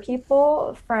bar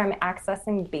people from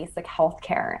accessing basic health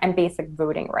care and basic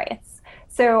voting rights.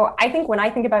 So I think when I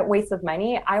think about waste of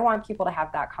money, I want people to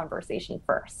have that conversation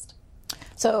first.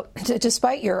 So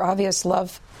despite your obvious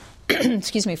love,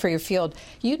 excuse me, for your field,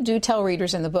 you do tell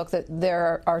readers in the book that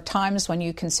there are times when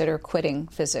you consider quitting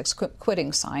physics,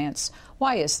 quitting science.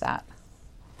 Why is that?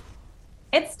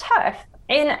 It's tough.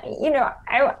 And,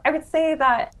 I would say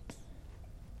that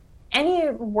any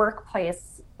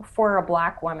workplace for a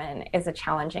Black woman is a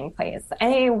challenging place.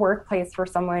 Any workplace for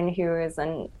someone who is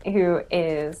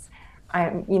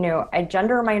a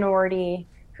gender minority,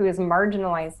 who is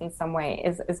marginalized in some way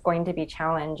is going to be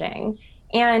challenging.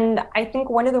 And I think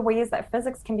one of the ways that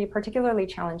physics can be particularly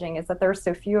challenging is that there are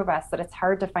so few of us that it's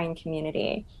hard to find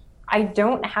community. I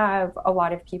don't have a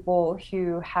lot of people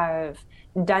who have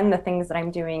done the things that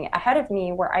I'm doing ahead of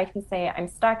me where I can say, I'm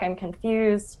stuck, I'm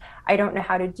confused, I don't know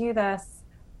how to do this,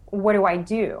 what do I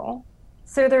do?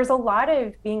 So there's a lot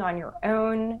of being on your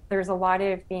own. There's a lot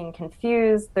of being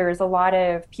confused. There's a lot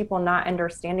of people not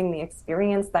understanding the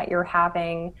experience that you're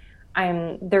having.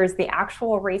 There's the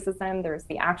actual racism. There's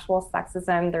the actual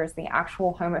sexism. There's the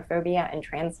actual homophobia and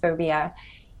transphobia.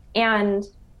 And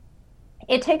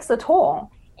it takes a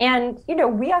toll. And,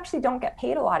 we actually don't get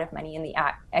paid a lot of money in the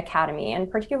academy,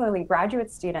 and particularly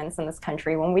graduate students in this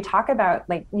country. When we talk about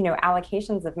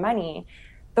allocations of money,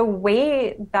 the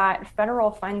way that federal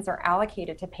funds are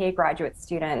allocated to pay graduate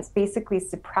students basically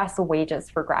suppress wages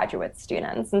for graduate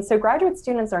students. And so graduate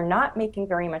students are not making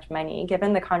very much money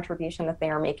given the contribution that they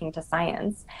are making to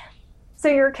science. So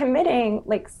you're committing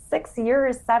 6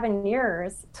 years, 7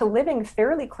 years to living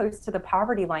fairly close to the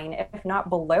poverty line, if not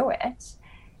below it.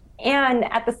 And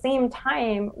at the same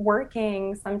time,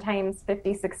 working sometimes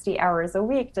 50, 60 hours a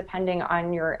week, depending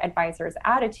on your advisor's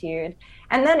attitude.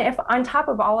 And then if on top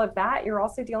of all of that, you're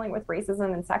also dealing with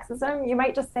racism and sexism, you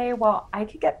might just say, well, I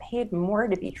could get paid more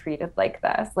to be treated like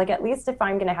this. At least if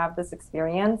I'm going to have this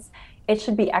experience, it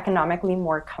should be economically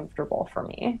more comfortable for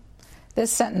me.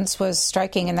 This sentence was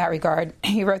striking in that regard.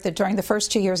 You wrote that during the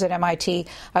first 2 years at MIT,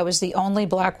 I was the only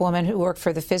Black woman who worked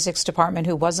for the physics department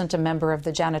who wasn't a member of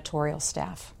the janitorial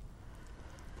staff.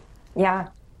 Yeah.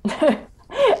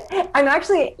 I'm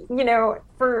actually,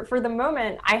 for the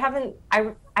moment, I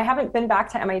haven't been back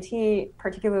to MIT,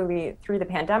 particularly through the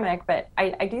pandemic, but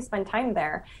I do spend time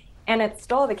there. And it's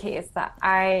still the case that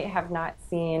I have not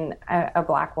seen a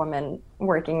Black woman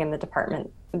working in the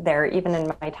department there, even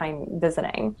in my time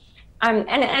visiting. And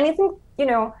I think,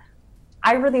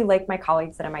 I really like my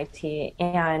colleagues at MIT,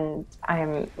 and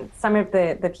some of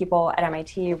the people at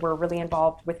MIT were really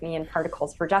involved with me in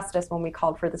Particles for Justice when we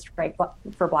called for the strike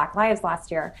for Black Lives last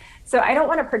year. So I don't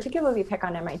want to particularly pick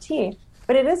on MIT,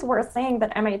 but it is worth saying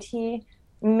that MIT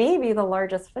may be the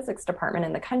largest physics department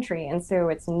in the country. And so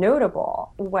it's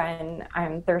notable when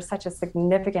there's such a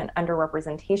significant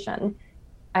underrepresentation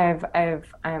of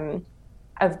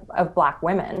of Black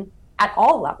women at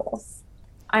all levels.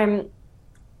 And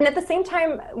at the same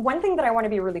time, one thing that I want to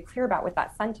be really clear about with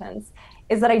that sentence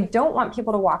is that I don't want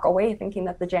people to walk away thinking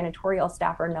that the janitorial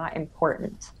staff are not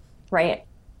important, right?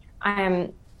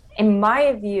 In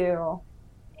my view,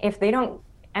 if they don't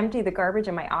empty the garbage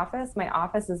in my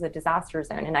office is a disaster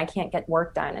zone and I can't get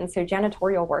work done. And so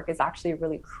janitorial work is actually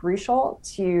really crucial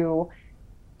to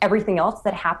everything else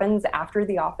that happens after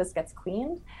the office gets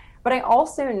cleaned. But I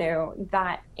also know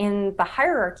that in the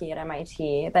hierarchy at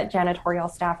MIT, that janitorial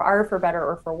staff are, for better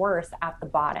or for worse, at the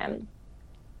bottom.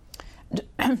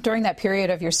 During that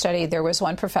period of your study, there was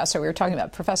one professor, we were talking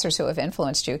about professors who have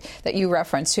influenced you, that you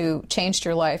referenced, who changed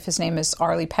your life. His name is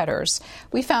Arlie Petters.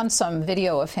 We found some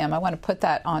video of him. I want to put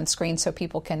that on screen so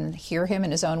people can hear him in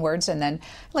his own words, and then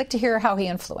I'd like to hear how he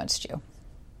influenced you.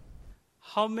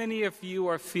 How many of you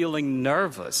are feeling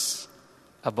nervous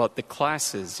about the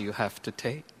classes you have to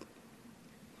take?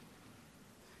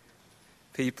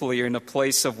 People, you're in a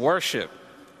place of worship.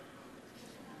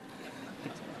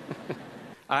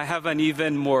 I have an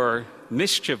even more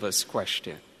mischievous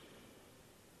question.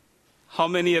 How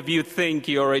many of you think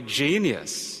you're a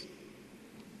genius?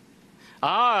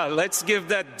 Let's give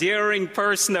that daring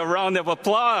person a round of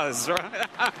applause, right?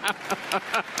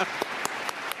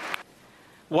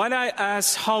 When I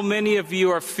ask how many of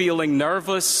you are feeling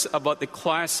nervous about the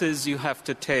classes you have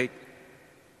to take,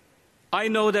 I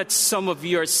know that some of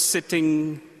you are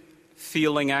sitting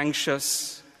feeling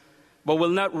anxious, but will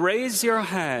not raise your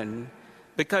hand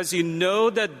because you know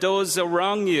that those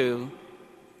around you,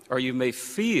 or you may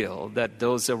feel that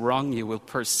those around you will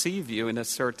perceive you in a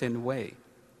certain way.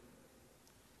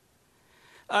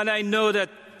 And I know that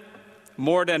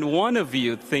more than one of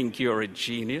you think you're a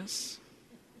genius.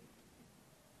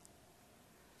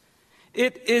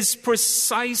 It is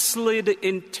precisely the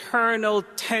internal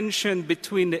tension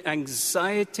between the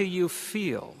anxiety you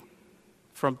feel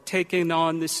from taking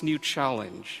on this new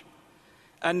challenge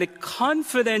and the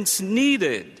confidence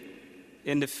needed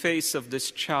in the face of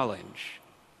this challenge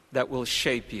that will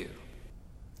shape you.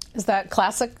 Is that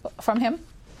classic from him?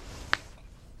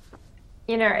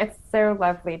 You know, it's so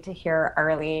lovely to hear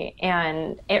Arlie,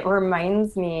 and it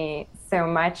reminds me so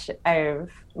much of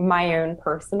my own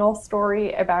personal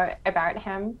story about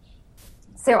him.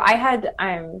 So I had,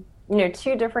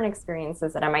 two different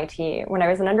experiences at MIT. When I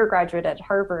was an undergraduate at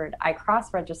Harvard, I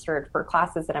cross-registered for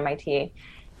classes at MIT.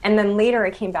 And then later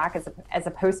I came back as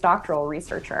a postdoctoral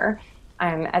researcher,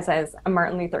 as a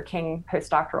Martin Luther King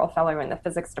postdoctoral fellow in the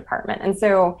physics department. And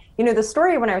so, the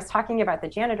story when I was talking about the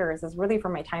janitors is really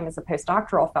from my time as a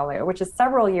postdoctoral fellow, which is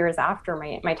several years after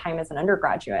my time as an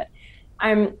undergraduate.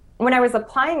 When I was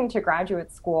applying to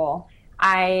graduate school,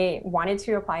 I wanted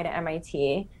to apply to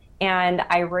MIT. And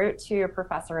I wrote to a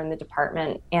professor in the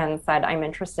department and said, I'm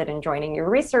interested in joining your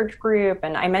research group.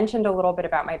 And I mentioned a little bit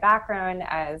about my background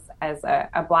as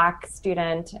a Black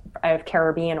student of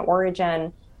Caribbean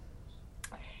origin.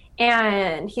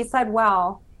 And he said,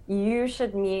 well, you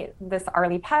should meet this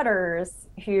Arlie Petters,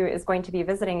 who is going to be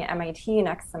visiting MIT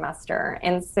next semester.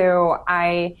 And so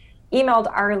I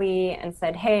emailed Arlie and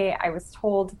said, hey, I was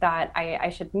told that I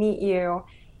should meet you.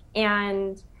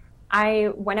 And I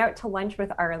went out to lunch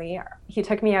with Arlie. He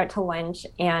took me out to lunch,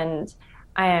 and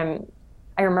I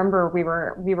remember we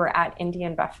were at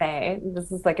Indian Buffet.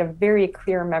 This is like a very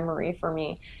clear memory for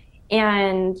me.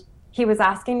 And he was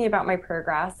asking me about my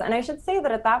progress. And I should say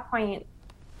that at that point,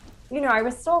 I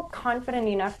was still confident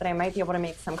enough that I might be able to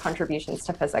make some contributions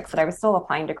to physics, that I was still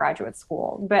applying to graduate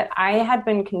school. But I had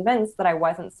been convinced that I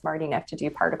wasn't smart enough to do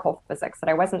particle physics, that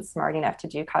I wasn't smart enough to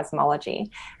do cosmology.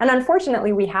 And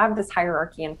unfortunately, we have this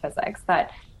hierarchy in physics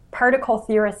that particle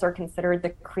theorists are considered the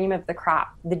cream of the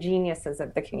crop, the geniuses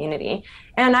of the community.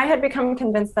 And I had become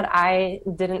convinced that I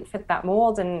didn't fit that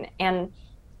mold. And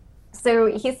so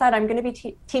he said, I'm going to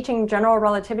be teaching general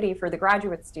relativity for the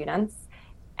graduate students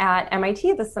at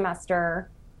MIT this semester.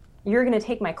 You're going to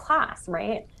take my class,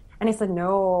 right? And I said,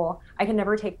 no, I can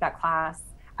never take that class.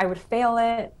 I would fail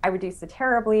it. I would do so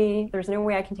terribly. There's no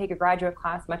way I can take a graduate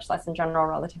class, much less in general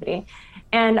relativity.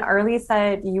 And Arlie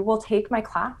said, you will take my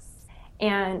class,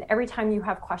 and every time you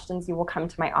have questions, you will come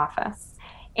to my office.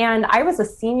 And I was a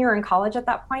senior in college at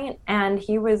that point, and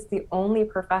he was the only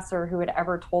professor who had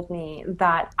ever told me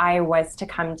that I was to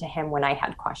come to him when I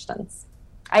had questions.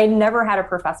 I had never had a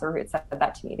professor who had said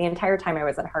that to me the entire time I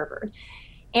was at Harvard.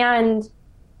 And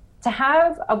to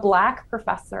have a Black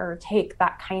professor take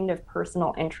that kind of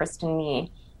personal interest in me,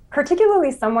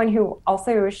 particularly someone who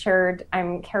also shared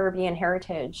Caribbean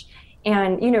heritage,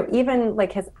 and even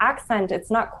like his accent,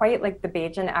 it's not quite like the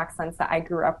Bajan accents that I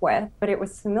grew up with, but it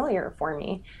was familiar for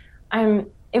me.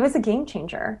 it was a game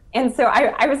changer. And so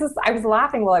I was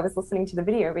laughing while I was listening to the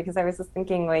video, because I was just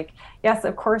thinking, like, yes,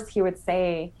 of course he would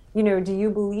say, you know, do you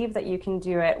believe that you can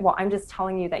do it? Well, I'm just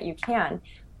telling you that you can.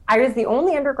 I was the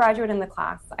only undergraduate in the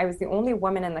class. I was the only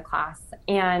woman in the class.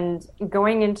 And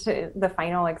going into the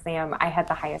final exam, I had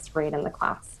the highest grade in the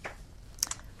class.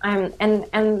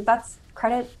 And that's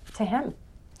credit to him.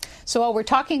 So while we're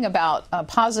talking about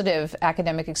positive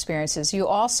academic experiences, you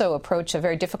also approach a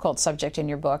very difficult subject in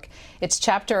your book. It's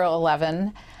chapter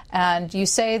 11, and you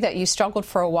say that you struggled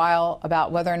for a while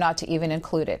about whether or not to even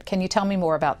include it. Can you tell me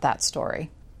more about that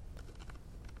story?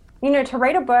 You know, to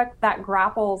write a book that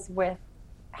grapples with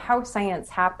how science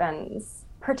happens,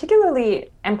 particularly,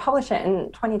 and publish it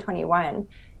in 2021,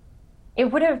 it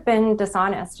would have been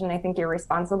dishonest and I think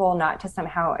irresponsible not to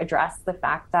somehow address the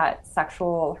fact that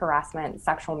sexual harassment,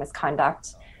 sexual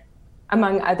misconduct,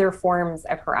 among other forms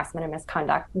of harassment and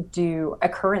misconduct, do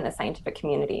occur in the scientific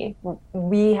community.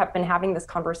 We have been having this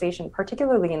conversation,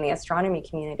 particularly in the astronomy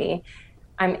community,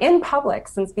 in public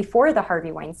since before the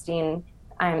Harvey Weinstein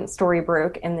story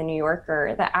broke in the New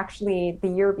Yorker, that actually the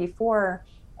year before,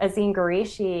 Azim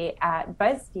Qureshi at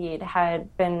BuzzFeed had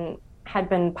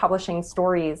been publishing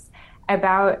stories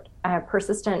about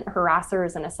persistent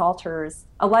harassers and assaulters,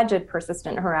 alleged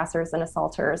persistent harassers and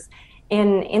assaulters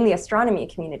in the astronomy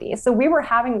community. So we were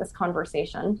having this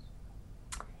conversation.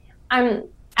 As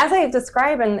I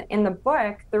describe in the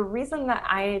book, the reason that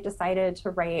I decided to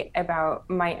write about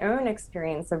my own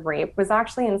experience of rape was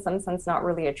actually in some sense not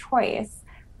really a choice.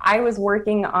 I was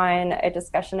working on a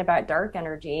discussion about dark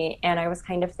energy, and I was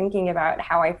kind of thinking about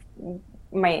how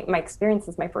my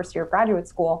experiences my first year of graduate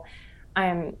school,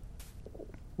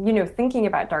 thinking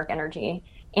about dark energy.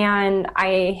 And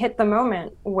I hit the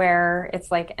moment where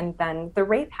it's like, and then the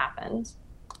rape happened.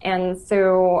 And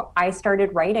so I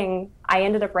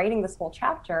ended up writing this whole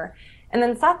chapter, and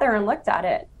then sat there and looked at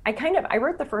it. I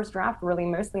wrote the first draft really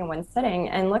mostly in one sitting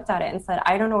and looked at it and said,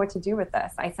 I don't know what to do with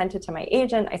this. I sent it to my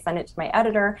agent, I sent it to my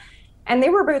editor, and they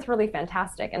were both really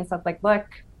fantastic and said, like, look,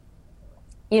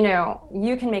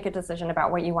 you can make a decision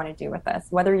about what you want to do with this,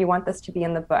 whether you want this to be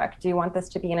in the book. Do you want this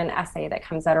to be in an essay that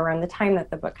comes out around the time that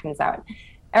the book comes out?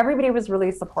 Everybody was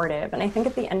really supportive. And I think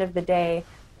at the end of the day,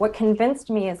 what convinced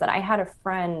me is that I had a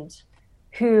friend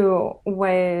who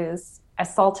was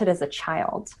assaulted as a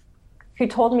child, who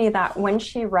told me that when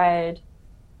she read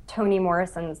Toni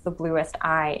Morrison's The Bluest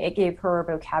Eye, it gave her a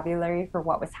vocabulary for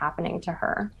what was happening to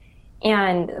her,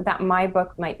 and that my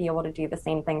book might be able to do the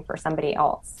same thing for somebody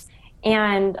else.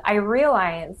 And I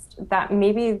realized that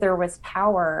maybe there was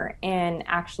power in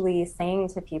actually saying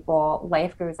to people,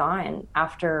 life goes on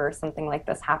after something like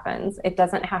this happens. It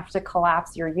doesn't have to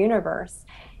collapse your universe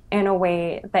in a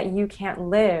way that you can't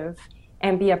live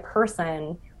and be a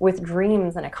person with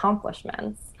dreams and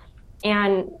accomplishments.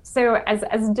 And so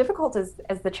as difficult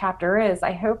as the chapter is,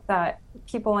 I hope that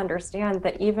people understand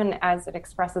that even as it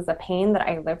expresses a pain that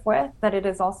I live with, that it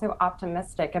is also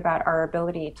optimistic about our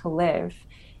ability to live,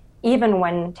 even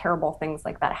when terrible things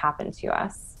like that happen to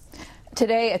us.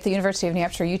 Today at the University of New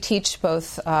Hampshire, you teach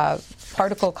both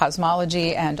particle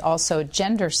cosmology and also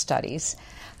gender studies.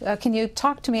 Can you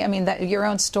talk to me, that your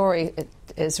own story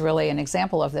is really an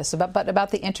example of this, but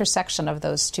about the intersection of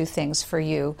those two things for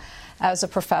you as a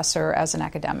professor, as an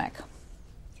academic?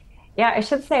 Yeah, I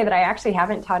should say that I actually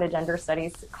haven't taught a gender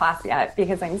studies class yet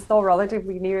because I'm still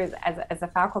relatively new as a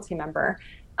faculty member.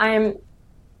 I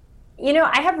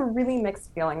have really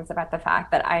mixed feelings about the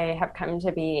fact that I have come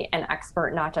to be an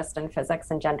expert not just in physics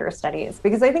and gender studies,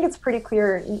 because I think it's pretty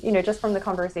clear, just from the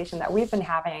conversation that we've been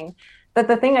having, that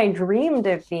the thing I dreamed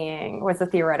of being was a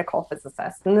theoretical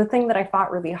physicist. And the thing that I fought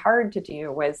really hard to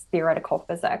do was theoretical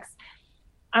physics.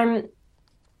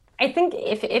 I think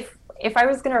if I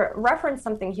was going to reference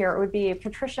something here, it would be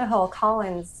Patricia Hill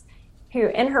Collins, who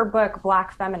in her book,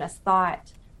 Black Feminist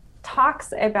Thought,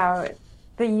 talks about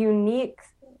the unique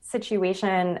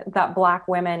situation that Black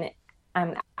women,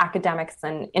 academics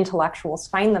and intellectuals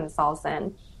find themselves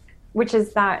in, which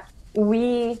is that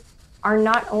we are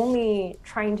not only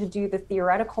trying to do the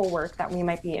theoretical work that we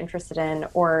might be interested in,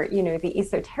 or, the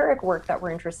esoteric work that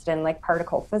we're interested in, like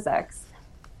particle physics,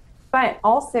 but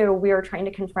also we are trying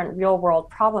to confront real world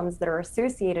problems that are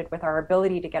associated with our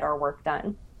ability to get our work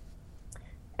done.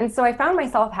 And so I found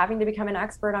myself having to become an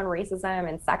expert on racism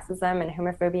and sexism and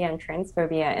homophobia and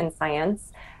transphobia in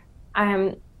science,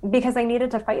 because I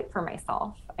needed to fight for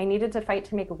myself. I needed to fight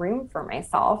to make room for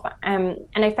myself. And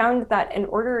I found that in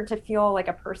order to feel like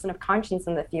a person of conscience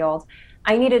in the field,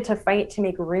 I needed to fight to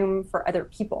make room for other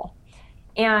people.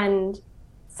 And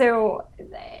so,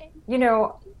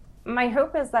 my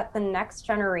hope is that the next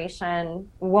generation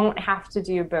won't have to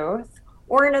do both,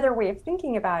 Or another way of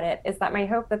thinking about it is that my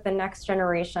hope that the next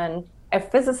generation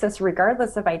of physicists,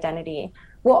 regardless of identity,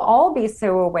 will all be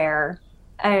so aware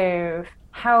of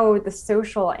how the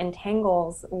social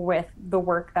entangles with the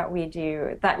work that we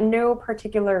do, that no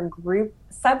particular group,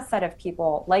 subset of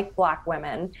people, like Black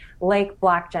women, like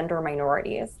Black gender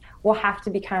minorities, will have to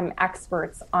become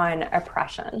experts on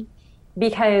oppression,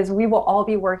 because we will all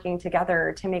be working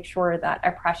together to make sure that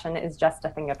oppression is just a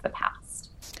thing of the past.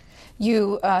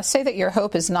 You say that your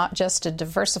hope is not just to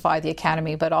diversify the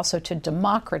academy, but also to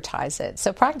democratize it.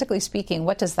 So practically speaking,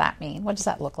 what does that mean? What does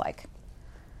that look like?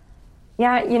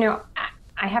 Yeah,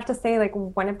 I have to say, like,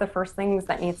 one of the first things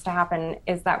that needs to happen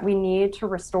is that we need to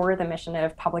restore the mission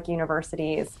of public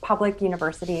universities. Public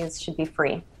universities should be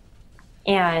free.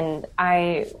 And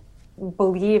I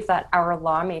believe that our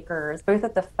lawmakers, both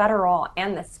at the federal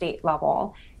and the state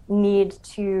level, need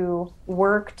to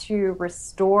work to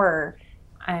restore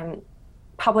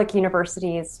public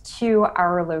universities to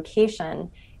our location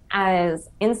as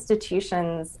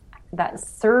institutions that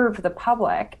serve the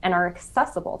public and are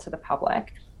accessible to the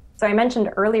public. So I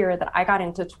mentioned earlier that I got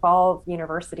into 12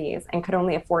 universities and could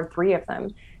only afford 3 of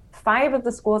them. 5 of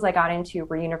the schools I got into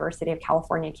were University of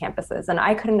California campuses, and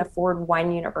I couldn't afford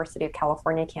one University of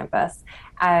California campus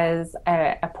as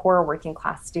a poor working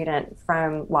class student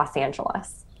from Los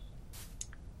Angeles.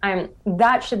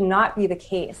 That should not be the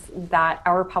case, that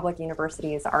our public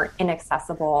universities are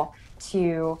inaccessible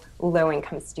to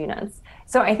low-income students.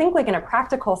 So I think, like, in a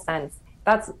practical sense,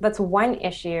 that's one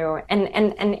issue. And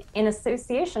in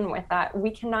association with that, we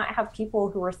cannot have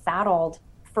people who are saddled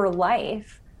for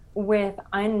life with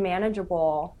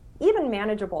unmanageable, even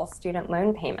manageable student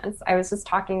loan payments. I was just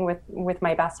talking with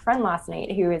my best friend last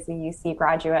night, who is a UC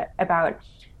graduate, about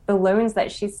the loans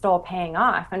that she's still paying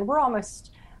off. And we're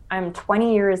almost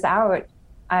 20 years out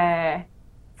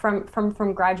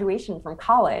from graduation from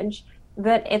college,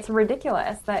 that it's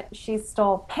ridiculous that she's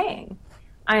still paying.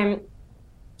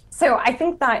 So I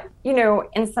think that,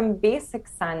 in some basic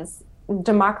sense,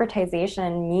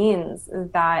 democratization means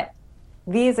that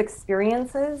these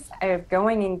experiences of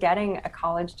going and getting a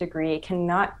college degree can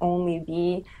not only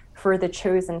be for the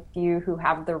chosen few who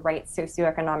have the right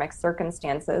socioeconomic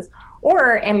circumstances,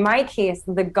 or in my case,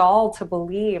 the gall to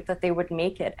believe that they would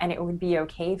make it and it would be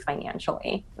okay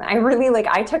financially. I really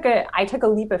I took a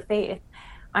leap of faith.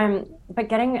 But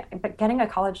getting a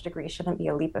college degree shouldn't be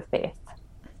a leap of faith.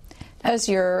 As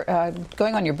you're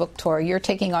going on your book tour, you're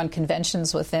taking on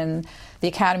conventions within the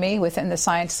academy, within the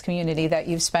science community that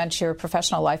you've spent your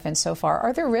professional life in so far.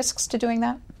 Are there risks to doing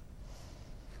that?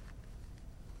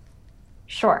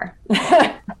 Sure.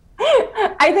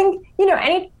 I think,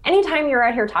 anytime you're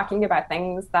out here talking about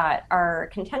things that are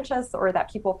contentious or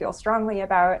that people feel strongly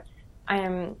about,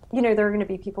 there are going to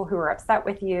be people who are upset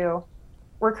with you.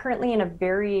 We're currently in a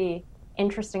very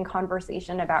interesting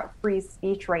conversation about free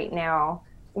speech right now,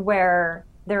 where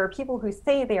there are people who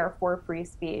say they are for free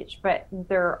speech, but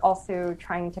they're also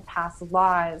trying to pass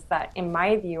laws that, in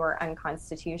my view, are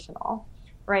unconstitutional,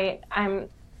 right?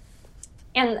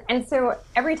 And so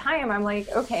every time I'm like,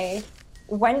 okay,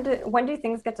 when do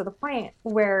things get to the point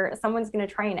where someone's going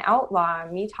to try and outlaw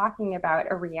me talking about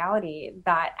a reality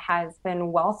that has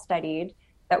been well studied,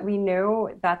 that we know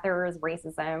that there is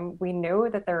racism, we know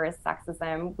that there is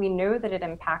sexism, we know that it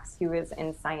impacts who is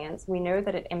in science, we know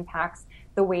that it impacts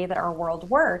the way that our world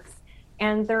works.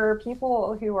 And there are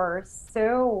people who are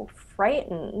so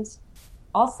frightened,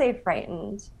 I'll say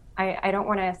frightened, I don't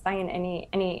want to assign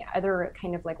any other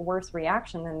kind of worse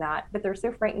reaction than that, but they're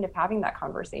so frightened of having that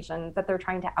conversation that they're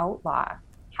trying to outlaw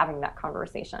having that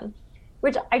conversation,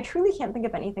 which I truly can't think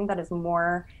of anything that is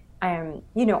more on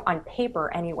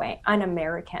paper anyway,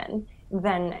 un-American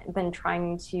than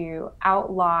trying to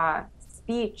outlaw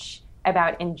speech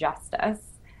about injustice.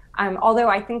 Although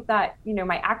I think that,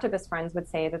 my activist friends would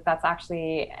say that that's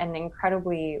actually an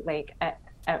incredibly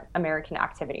American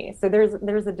activity. So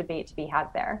there's a debate to be had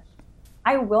there.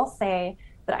 I will say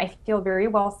that I feel very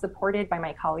well supported by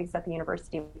my colleagues at the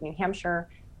University of New Hampshire.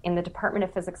 In the Department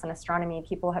of Physics and Astronomy,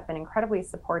 people have been incredibly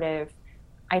supportive.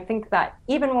 I think that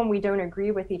even when we don't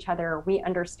agree with each other, we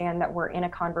understand that we're in a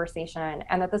conversation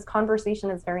and that this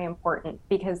conversation is very important,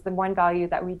 because the one value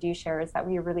that we do share is that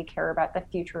we really care about the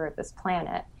future of this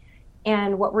planet.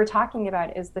 And what we're talking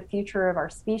about is the future of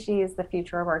our species, the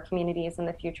future of our communities, and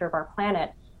the future of our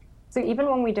planet. So even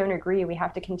when we don't agree, we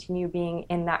have to continue being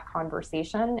in that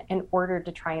conversation in order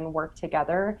to try and work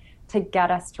together to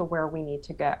get us to where we need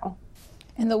to go.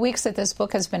 In the weeks that this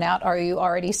book has been out, are you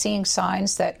already seeing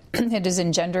signs that it is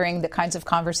engendering the kinds of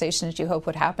conversations you hope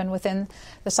would happen within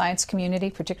the science community,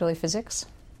 particularly physics?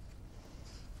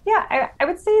 Yeah, I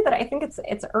would say that I think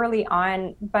it's early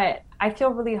on, but I feel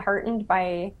really heartened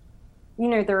by,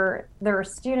 there are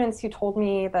students who told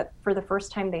me that for the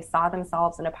first time they saw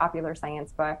themselves in a popular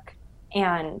science book,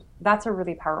 and that's a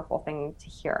really powerful thing to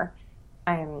hear.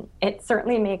 It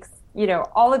certainly makes,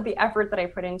 all of the effort that I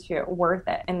put into it worth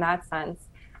it in that sense.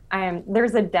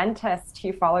 There's a dentist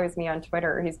who follows me on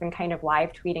Twitter who's been kind of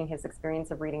live tweeting his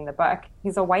experience of reading the book.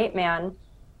 He's a white man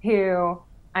who,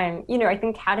 I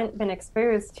think hadn't been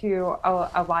exposed to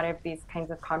a lot of these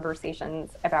kinds of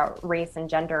conversations about race and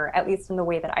gender, at least in the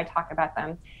way that I talk about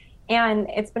them. And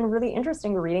it's been really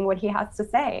interesting reading what he has to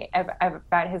say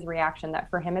about his reaction, that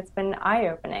for him it's been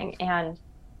eye-opening. And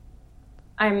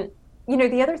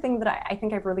the other thing that I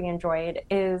think I've really enjoyed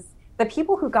is the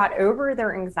people who got over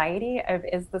their anxiety of,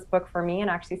 is this book for me, and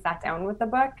actually sat down with the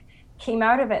book, came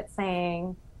out of it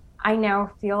saying, I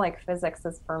now feel like physics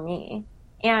is for me.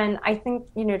 And I think,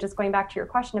 just going back to your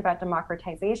question about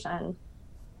democratization,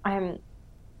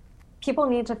 people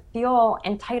need to feel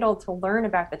entitled to learn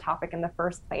about the topic in the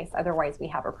first place. Otherwise, we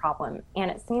have a problem. And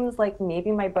it seems like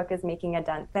maybe my book is making a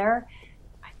dent there.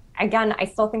 Again, I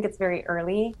still think it's very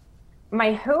early.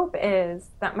 My hope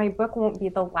is that my book won't be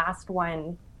the last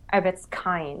one of its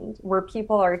kind, where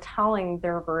people are telling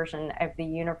their version of the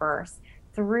universe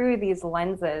through these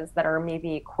lenses that are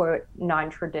maybe, quote,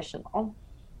 non-traditional.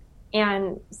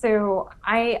 And so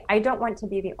I don't want to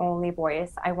be the only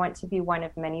voice. I want to be one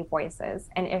of many voices.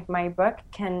 And if my book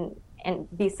can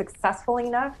be successful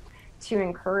enough to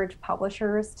encourage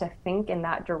publishers to think in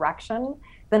that direction,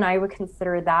 then I would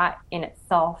consider that in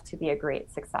itself to be a great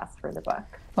success for the book.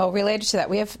 Well, related to that,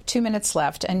 we have 2 minutes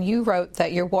left, and you wrote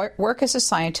that your work as a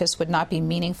scientist would not be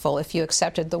meaningful if you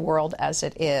accepted the world as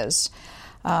it is.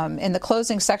 In the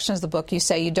closing sections of the book, you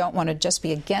say you don't want to just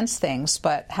be against things,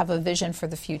 but have a vision for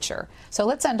the future. So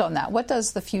let's end on that. What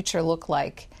does the future look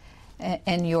like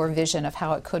in your vision of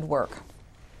how it could work?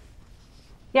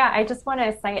 Yeah, I just want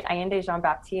to cite Allende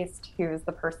Jean-Baptiste, who is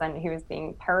the person who is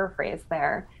being paraphrased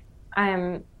there.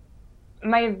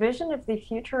 My vision of the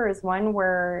future is one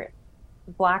where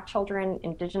Black children,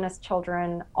 Indigenous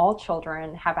children, all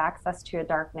children have access to a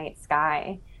dark night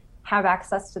sky, have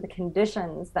access to the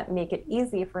conditions that make it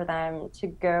easy for them to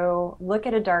go look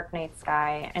at a dark night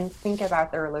sky and think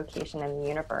about their location in the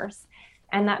universe.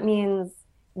 And that means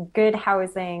good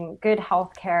housing, good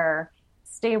healthcare,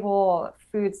 stable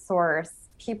food source,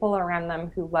 people around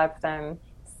them who love them,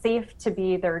 safe to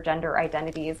be their gender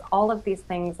identities, all of these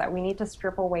things that we need to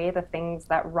strip away, the things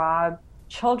that rob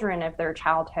children of their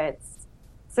childhoods,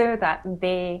 so that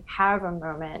they have a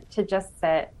moment to just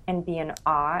sit and be in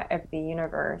awe of the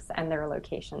universe and their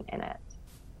location in it.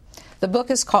 The book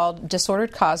is called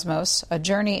Disordered Cosmos, A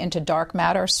Journey into Dark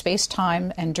Matter,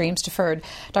 Space-Time, and Dreams Deferred.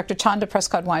 Dr. Chanda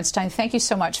Prescod-Weinstein, thank you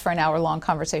so much for an hour-long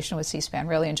conversation with C-SPAN.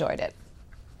 Really enjoyed it.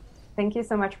 Thank you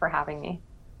so much for having me.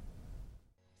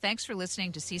 Thanks for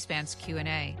listening to C-SPAN's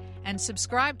Q&A, and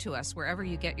subscribe to us wherever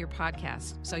you get your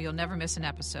podcasts so you'll never miss an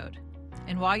episode.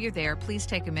 And while you're there, please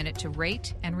take a minute to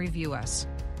rate and review us.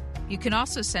 You can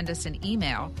also send us an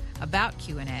email about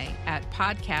Q&A at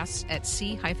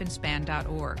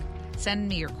podcasts@c-span.org. Send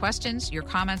me your questions, your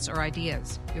comments, or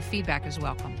ideas. Your feedback is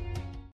welcome.